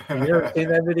 Have you ever seen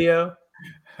that video?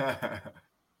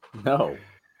 No.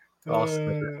 I love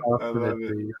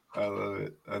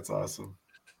it. That's awesome.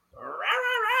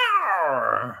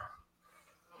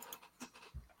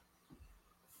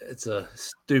 It's a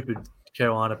stupid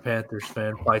Carolina Panthers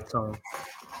fan fight song.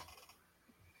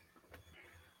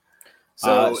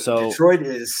 So Detroit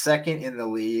is second in the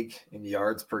league in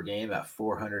yards per game at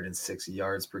 406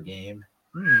 yards per game,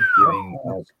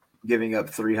 giving up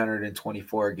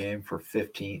 324 a game for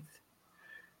 15th.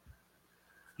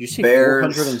 You say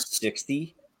Bears,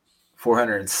 460?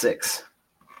 406.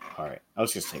 All right. I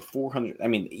was going to say 400. I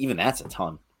mean, even that's a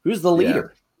ton. Who's the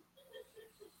leader?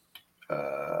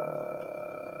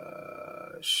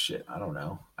 Shit, I don't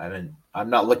know. I'm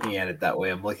not looking at it that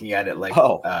way. I'm looking at it like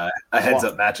a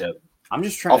heads-up matchup. I'm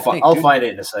just trying to think. I'll find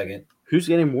it in a second. Who's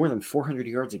getting more than 400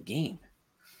 yards a game?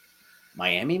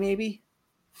 Miami, maybe?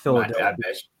 Philadelphia.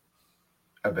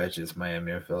 I bet you it's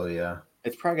Miami or Philly, yeah.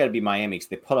 It's probably got to be Miami because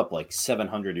they put up like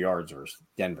 700 yards versus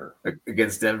Denver.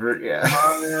 Against Denver, yeah.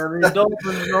 Miami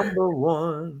Dolphins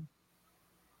 #1.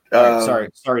 All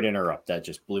right, sorry to interrupt. That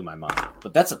just blew my mind.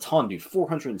 But that's a ton, dude.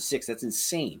 406. That's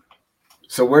insane.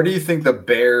 So where do you think the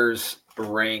Bears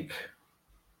rank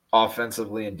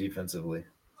offensively and defensively?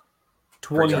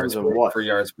 20 for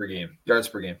yards per game. Yards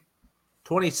per game.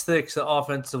 26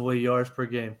 offensively yards per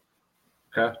game.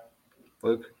 Okay.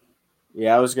 Luke?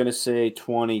 Yeah, I was going to say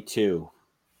 22.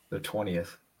 They're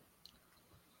 20th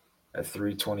at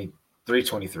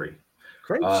 323.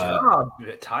 Great job,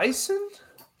 Tyson.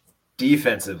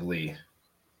 Defensively,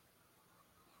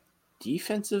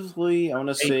 Defensively, I want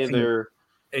to say 18th. they're.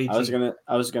 18th.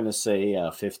 I was gonna say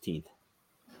 15th.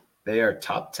 They are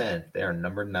top 10. They are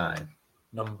number 9.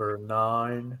 Number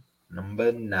 9.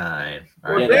 Number 9.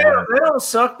 All Well, right, they don't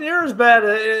suck near as bad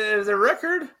as their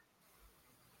record.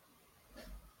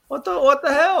 What the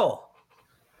hell?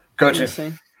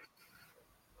 Coaching.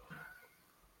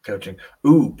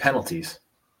 Ooh, penalties.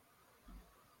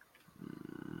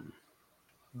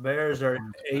 Bears are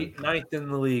 9th in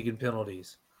the league in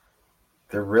penalties.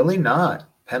 They're really not.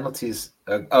 Penalties.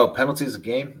 Penalties a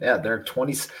game? Yeah, they're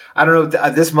 20. I don't know.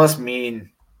 This must mean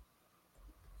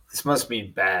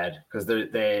bad because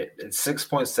it's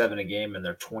 6.7 a game and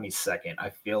they're 22nd. I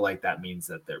feel like that means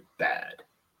that they're bad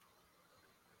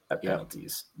at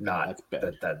penalties. Not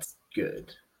that's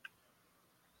good.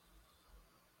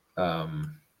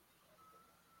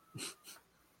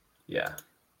 Yeah.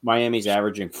 Miami's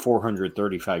averaging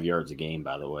 435 yards a game,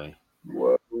 by the way.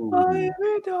 Whoa.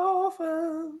 Miami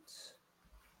Dolphins.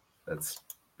 That's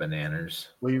bananas.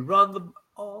 We run the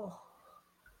ball.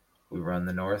 We run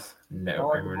the North. No,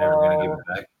 we're never going to give it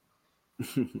back.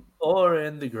 Or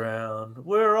in the ground.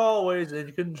 We're always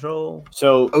in control.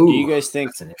 So, do you guys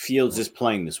think Fields is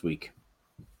playing this week?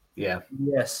 Yeah.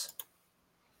 Yes.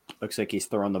 Looks like he's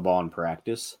throwing the ball in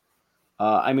practice.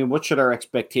 What should our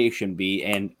expectation be?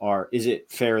 And is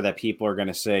it fair that people are going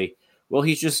to say, well,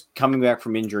 he's just coming back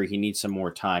from injury. He needs some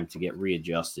more time to get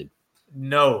readjusted?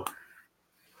 No.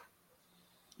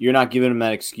 You're not giving him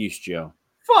that excuse, Joe.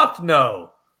 Fuck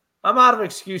no. I'm out of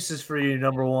excuses for you,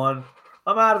 number one.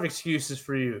 I'm out of excuses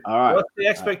for you. All right. What's the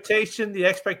expectation? Right. The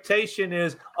expectation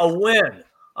is a win.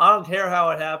 I don't care how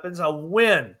it happens. A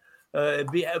win.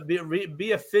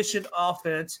 Be efficient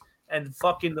offense and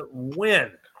fucking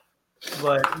win.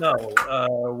 But no,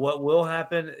 what will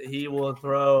happen? He will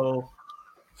throw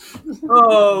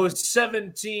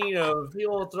 17 of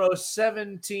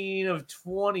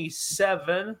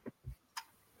 27.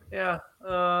 Yeah,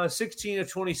 16 of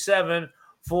 27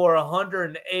 for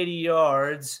 180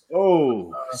 yards.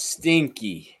 Oh,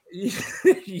 stinky.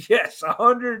 Yes,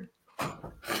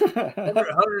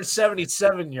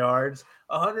 177 yards.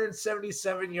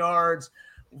 177 yards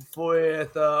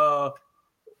with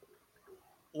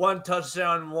one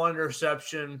touchdown, one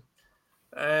interception,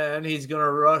 and he's going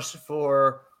to rush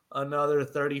for another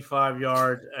 35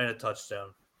 yards and a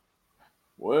touchdown.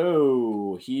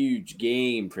 Whoa, huge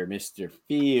game for Mr.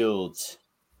 Fields.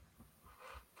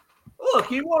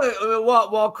 Look, you want to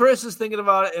while Chris is thinking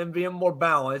about it and being more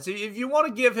balanced, if you want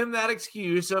to give him that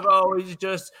excuse of, he's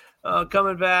just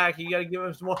coming back, you got to give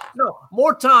him some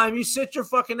more time. You sit your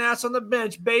fucking ass on the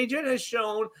bench. Bagent has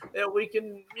shown that we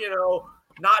can,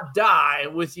 not die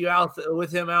with him out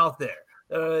there.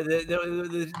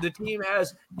 The team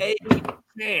has a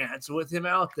chance with him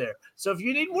out there. So if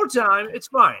you need more time, it's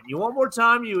fine. You want more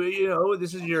time,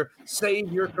 this is your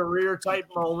save your career type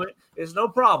moment. It's no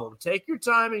problem. Take your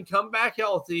time and come back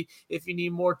healthy if you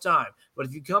need more time. But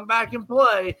if you come back and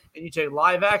play and you take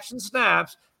live action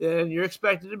snaps, then you're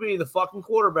expected to be the fucking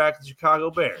quarterback of the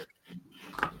Chicago Bears.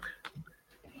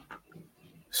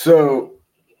 So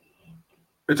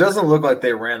it doesn't look like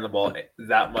they ran the ball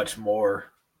that much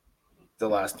more the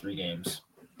last 3 games.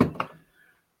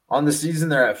 On the season,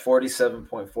 they're at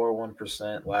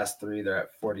 47.41%. Last 3, they're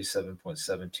at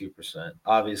 47.72%.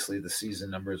 Obviously, the season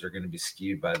numbers are going to be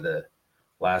skewed by the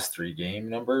last 3 game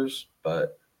numbers,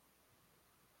 but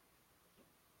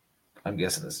I'm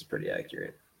guessing this is pretty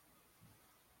accurate.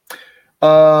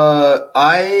 I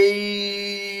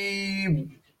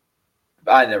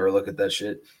never look at that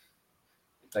shit.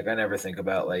 Like, I never think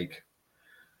about, like,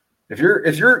 if you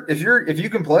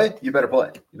can play, you better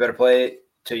play. You better play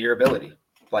to your ability.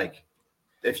 Like,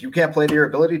 if you can't play to your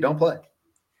ability, don't play.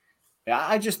 Yeah,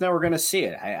 I just know we're going to see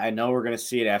it. I know we're going to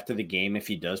see it after the game. If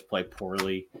he does play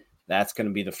poorly, that's going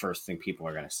to be the first thing people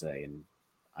are going to say. And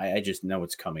I just know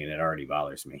it's coming, and it already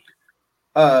bothers me.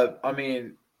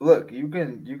 Look, you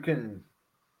can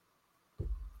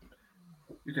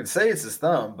say it's his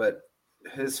thumb, but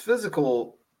his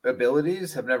physical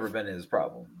abilities have never been his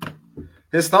problem.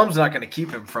 His thumb's not going to keep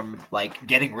him from, like,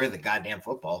 getting rid of the goddamn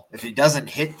football. If he doesn't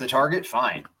hit the target,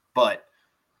 fine. But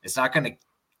it's not going to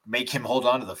make him hold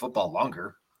on to the football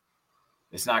longer.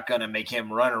 It's not going to make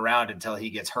him run around until he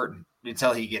gets hurt,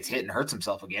 until he gets hit and hurts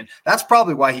himself again. That's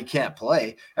probably why he can't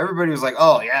play. Everybody was like,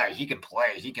 oh, yeah, he can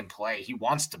play. He can play. He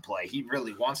wants to play. He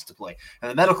really wants to play. And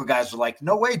the medical guys were like,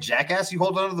 no way, jackass. You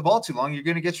hold on to the ball too long, you're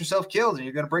going to get yourself killed, and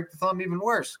you're going to break the thumb even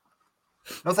worse.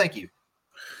 No, thank you.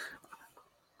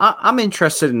 I'm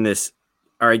interested in this.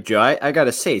 All right, Joe, I got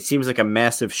to say, it seems like a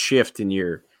massive shift in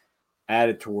your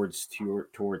attitude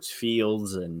towards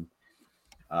Fields. And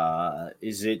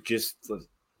is it just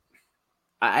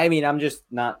I mean, I'm just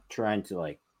not trying to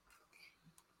like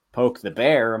poke the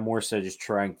bear. I'm more so just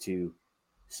trying to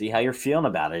see how you're feeling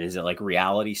about it. Is it like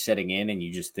reality setting in and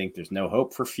you just think there's no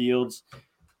hope for Fields?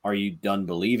 Are you done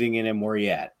believing in him? Where are you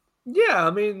at? Yeah,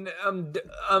 I mean,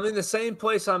 I'm in the same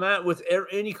place I'm at with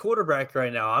any quarterback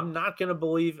right now. I'm not going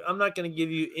to give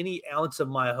you any ounce of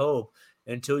my hope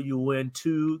until you win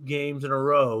 2 games in a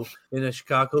row in a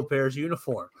Chicago Bears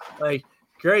uniform. Like,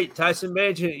 great, Tyson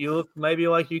Bagent, you look maybe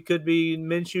like you could be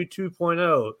Minshew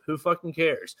 2.0. Who fucking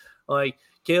cares? Like,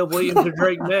 Caleb Williams or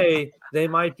Drake May, they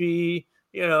might be,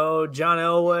 John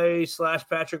Elway /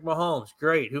 Patrick Mahomes.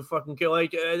 Great. Who fucking care?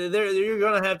 Like, you're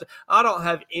going to have to. I don't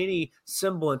have any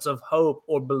semblance of hope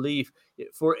or belief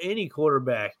for any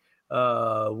quarterback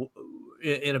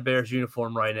in a Bears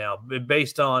uniform right now,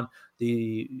 based on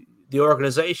the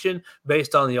organization,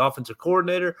 based on the offensive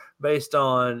coordinator, based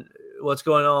on what's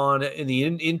going on in the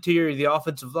interior of the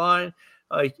offensive line.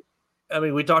 Like, I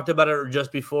mean, we talked about it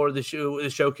just before the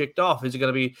show kicked off. Is it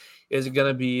going to be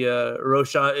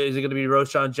Roschon? Is it going to be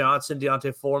Roschon Johnson,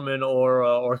 D'Onta Foreman,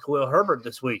 or Khalil Herbert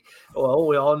this week? Well,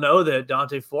 we all know that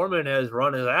D'Onta Foreman has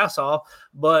run his ass off,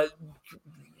 but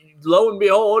lo and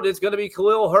behold, it's going to be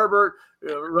Khalil Herbert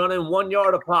running 1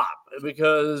 yard a pop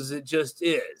because it just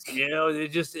is. It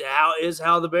just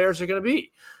how the Bears are going to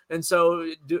be. And so,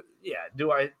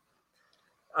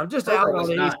 I'm just out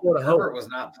on any sort of hope. Herbert was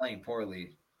not playing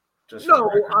poorly.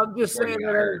 I'm just saying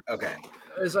that. Okay,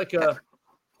 it's like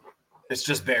it's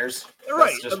just Bears,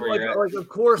 right? Just like, of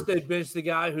course, they benched the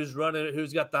guy who's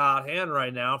got the hot hand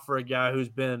right now for a guy who's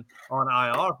been on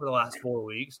IR for the last 4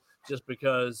 weeks, just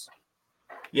because.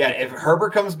 Yeah, if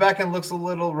Herbert comes back and looks a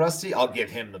little rusty, I'll give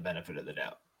him the benefit of the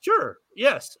doubt. Sure,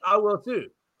 yes, I will too.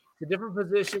 The different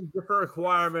positions, different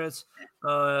requirements,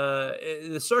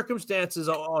 the circumstances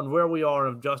on where we are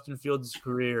of Justin Fields'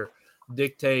 career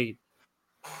dictate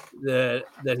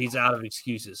that he's out of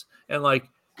excuses. And like,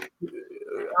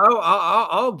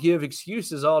 I'll give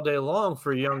excuses all day long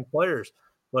for young players,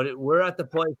 but we're at the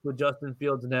place with Justin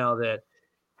Fields now that,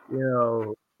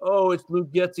 it's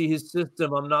Luke Getsy, his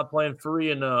system. I'm not playing free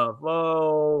enough.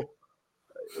 Oh,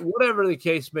 whatever the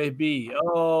case may be.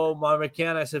 Oh, my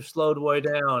mechanics have slowed way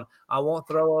down. I won't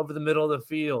throw over the middle of the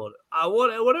field.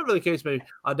 Whatever the case may be.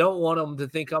 I don't want them to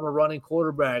think I'm a running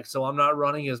quarterback, so I'm not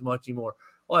running as much anymore.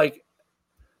 Like,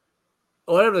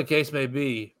 whatever the case may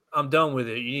be, I'm done with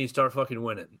it. You need to start fucking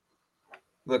winning.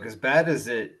 Look, as bad as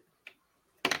it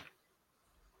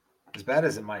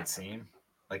might seem,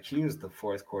 like, he was the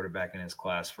 4th quarterback in his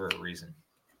class for a reason.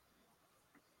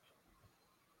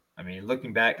 I mean,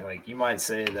 looking back, like, you might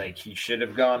say like he should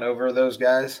have gone over those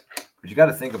guys, but you got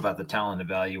to think about the talent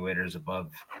evaluators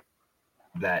above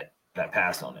that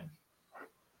passed on him.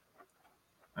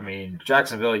 I mean,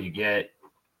 Jacksonville you get,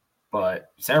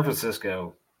 but San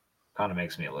Francisco kind of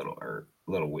makes me a little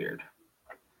weird.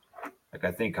 Like,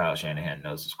 I think Kyle Shanahan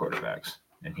knows his quarterbacks,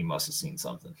 and he must have seen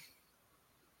something.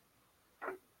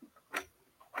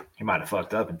 He might have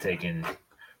fucked up and taken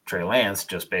Trey Lance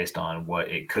just based on what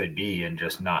it could be and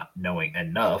just not knowing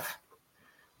enough.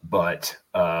 But,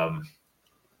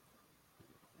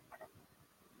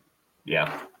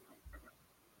 yeah.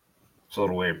 It's a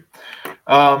little weird.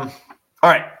 All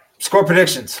right. Score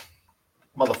predictions,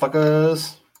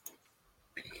 motherfuckers.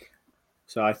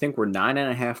 So I think we're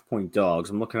 9.5-point dogs.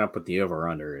 I'm looking up what the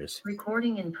over-under is.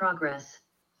 Recording in progress.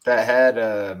 That had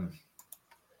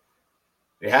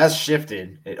it has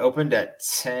shifted. It opened at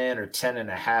 10 or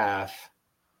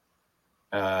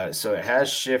 10.5. So it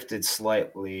has shifted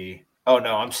slightly. Oh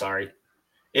no, I'm sorry.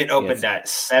 It opened at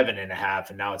 7.5,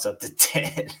 and now it's up to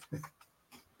 10.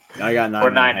 I got 9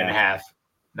 or 9.5.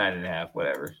 9.5,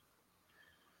 whatever.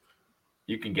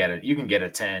 You can get it. You can get a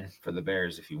 10 for the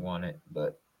Bears if you want it,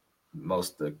 but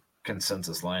most the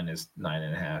consensus line is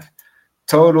 9.5.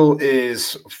 Total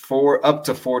is up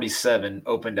to 47,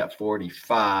 opened at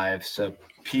 45. So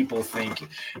people think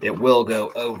it will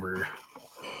go over.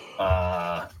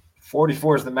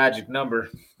 44 is the magic number.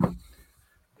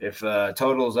 If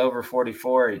total is over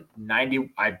 44,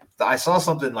 90. I saw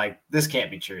something like this.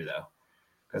 Can't be true though,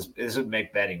 because this would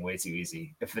make betting way too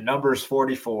easy. If the number is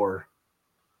 44,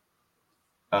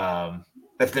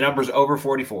 if the number is over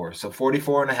 44, so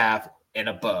 44.5 and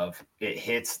above, it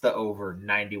hits the over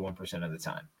 91% of the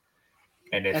time.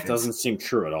 And if that doesn't seem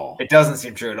true at all. It doesn't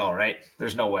seem true at all, right?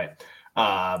 There's no way.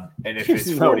 And if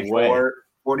it's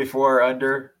 44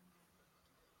 under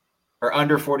or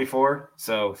under 44,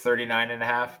 so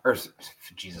 39.5 or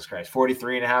Jesus Christ,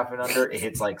 43.5 and under, it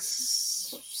hits like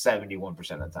 71%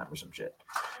 of the time or some shit.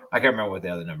 I can't remember what the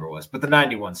other number was, but the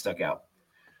 91 stuck out.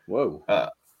 Whoa.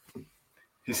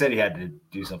 He said he had to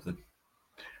do something.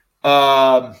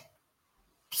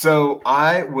 So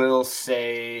I will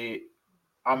say,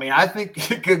 I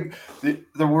think it could.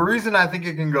 The reason I think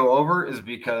it can go over is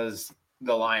because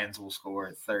the Lions will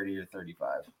score 30 or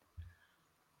 35.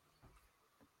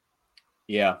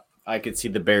 Yeah, I could see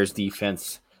the Bears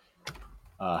defense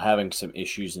having some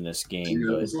issues in this game.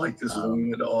 Dude, it was like this when we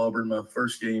went to Auburn, my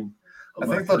first game. I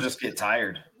think they'll just get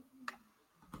tired.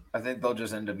 I think they'll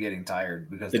just end up getting tired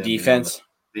because the defense.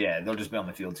 They'll just be on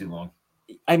the field too long.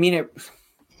 I mean,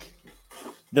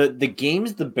 the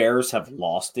games the Bears have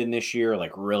lost in this year,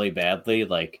 like really badly,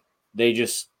 like they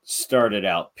just started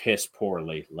out piss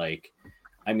poorly. Like,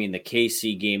 I mean, the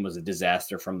KC game was a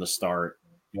disaster from the start.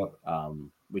 Yep.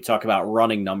 We talk about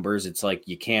running numbers. It's like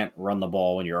you can't run the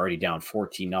ball when you're already down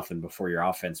 14-0 before your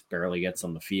offense barely gets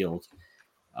on the field.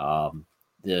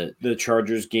 The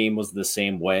Chargers game was the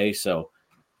same way. So,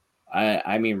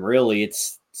 I mean, really, it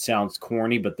sounds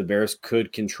corny, but the Bears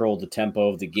could control the tempo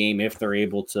of the game if they're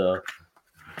able to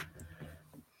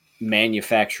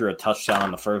manufacture a touchdown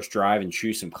on the first drive and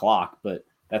chew some clock. But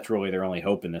that's really their only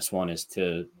hope in this one is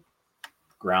to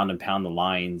ground and pound the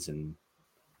Lions, and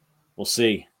we'll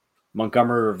see.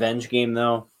 Montgomery revenge game,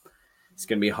 though, it's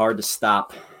going to be hard to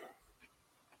stop.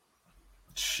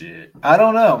 Shit. I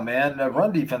don't know, man. The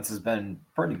run defense has been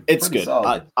pretty good.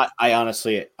 Solid. I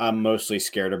honestly, I'm mostly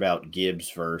scared about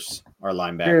Gibbs versus our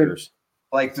linebackers. Dude,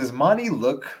 like, does Monty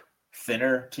look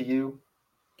thinner to you?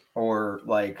 Or,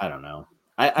 like... I don't know.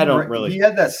 I don't really... He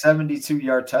had that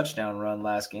 72-yard touchdown run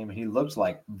last game, and he looked,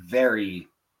 like, very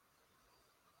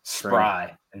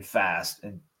spry and fast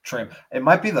and trim. It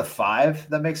might be the 5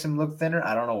 that makes him look thinner.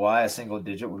 I don't know why a single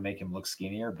digit would make him look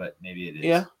skinnier, but maybe it is.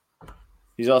 Yeah.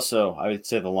 He's also, I would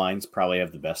say the Lions probably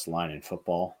have the best line in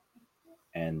football.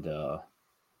 And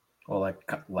like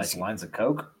lines of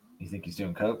coke? You think he's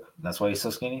doing coke? That's why he's so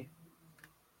skinny?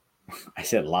 I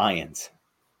said Lions.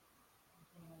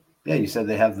 Yeah, you said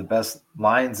they have the best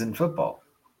lines in football.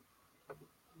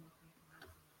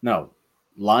 No,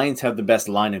 Lions have the best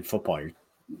line in football.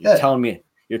 You're telling me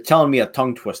a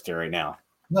tongue twister right now.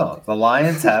 No, the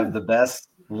Lions have the best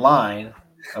line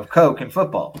of coke in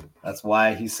football. That's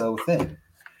why he's so thin.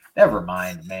 Never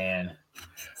mind, man.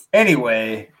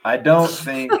 Anyway, I don't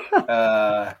think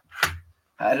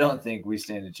we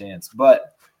stand a chance.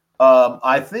 But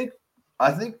I think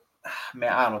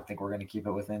man, I don't think we're gonna keep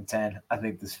it within 10. I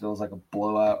think this feels like a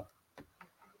blowout.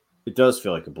 It does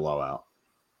feel like a blowout.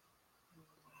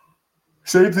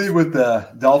 Same thing with the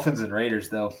Dolphins and Raiders,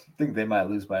 though. I think they might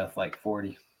lose by like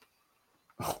 40.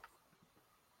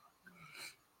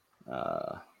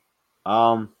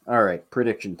 All right,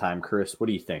 prediction time, Chris. What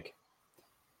do you think?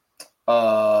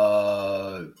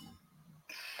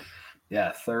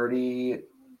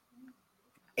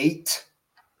 38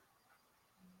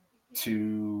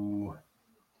 to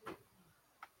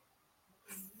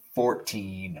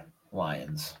 14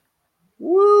 Lions.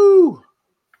 Woo!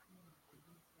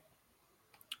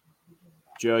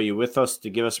 Joe, you with us to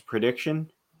give us a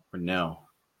prediction or no?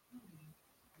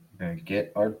 We're going to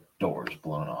get our doors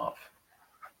blown off.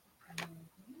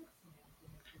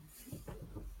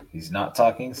 He's not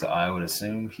talking, so I would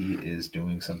assume he is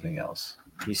doing something else.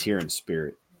 He's here in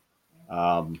spirit.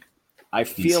 I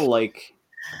feel like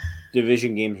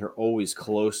division games are always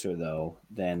closer, though,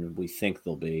 than we think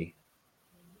they'll be.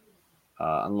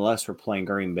 Unless we're playing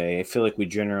Green Bay. I feel like we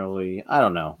generally – I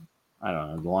don't know.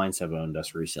 The Lions have owned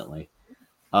us recently.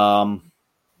 I'm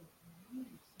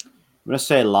going to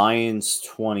say Lions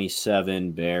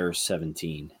 27, Bears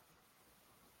 17.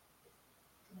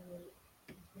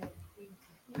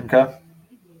 Okay.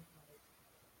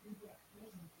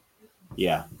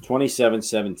 Yeah,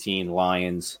 27-17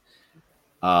 Lions.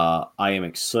 I am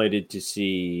excited to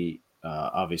see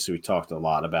obviously we talked a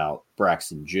lot about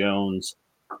Braxton Jones.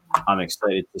 I'm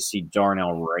excited to see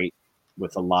Darnell Wright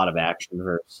with a lot of action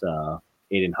versus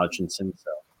Aiden Hutchinson.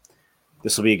 So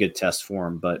this will be a good test for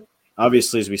him. But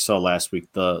obviously, as we saw last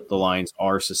week, the Lions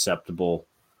are susceptible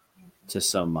to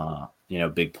some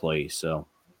big plays. So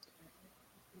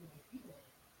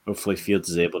hopefully Fields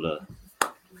is able to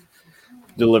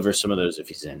deliver some of those if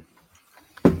he's in.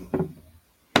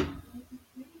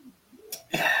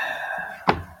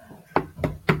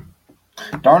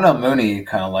 Darnell Mooney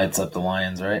kind of lights up the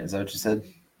Lions, right? Is that what you said?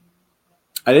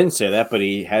 I didn't say that, but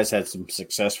he has had some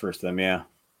success for them, yeah.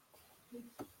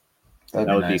 That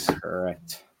would nice. Be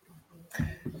correct.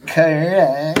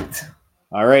 Correct.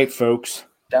 All right, folks.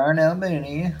 Darnell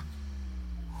Mooney.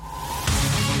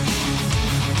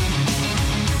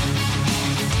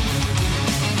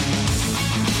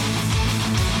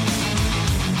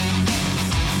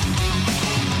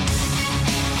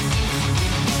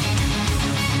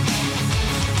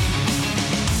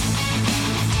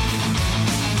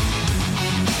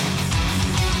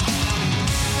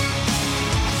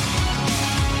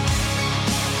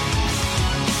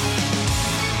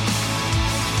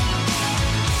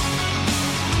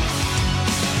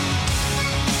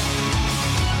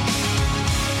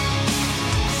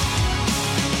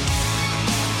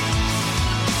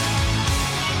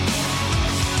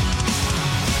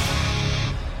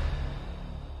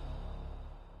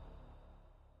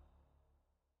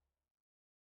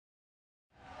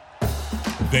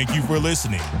 Thank you for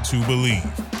listening to Believe.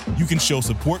 You can show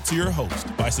support to your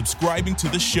host by subscribing to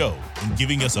the show and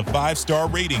giving us a 5-star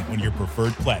rating on your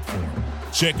preferred platform.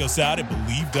 Check us out at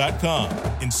Believe.com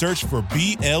and search for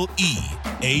BLEAV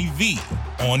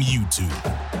on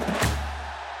YouTube.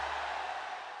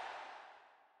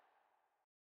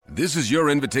 This is your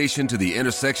invitation to the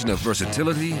intersection of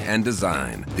versatility and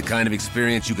design. The kind of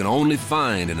experience you can only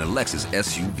find in a Lexus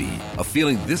SUV. A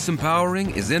feeling this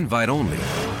empowering is invite only.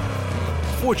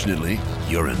 Fortunately,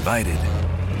 you're invited.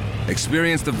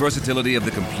 Experience the versatility of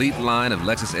the complete line of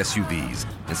Lexus SUVs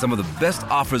and some of the best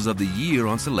offers of the year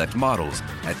on select models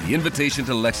at the Invitation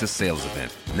to Lexus sales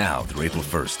event, now through April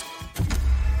 1st.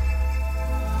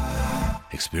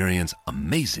 Experience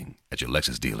amazing at your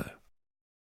Lexus dealer.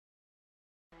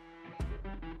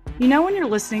 You know when you're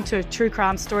listening to a true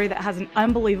crime story that has an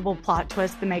unbelievable plot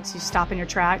twist that makes you stop in your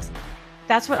tracks?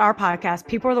 That's what our podcast,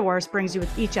 People Are the Worst, brings you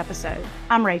with each episode.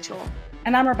 I'm Rachel.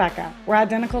 And I'm Rebecca. We're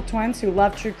identical twins who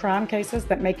love true crime cases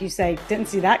that make you say, didn't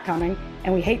see that coming,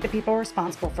 and we hate the people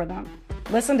responsible for them.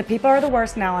 Listen to People Are the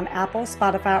Worst now on Apple,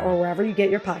 Spotify, or wherever you get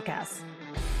your podcasts.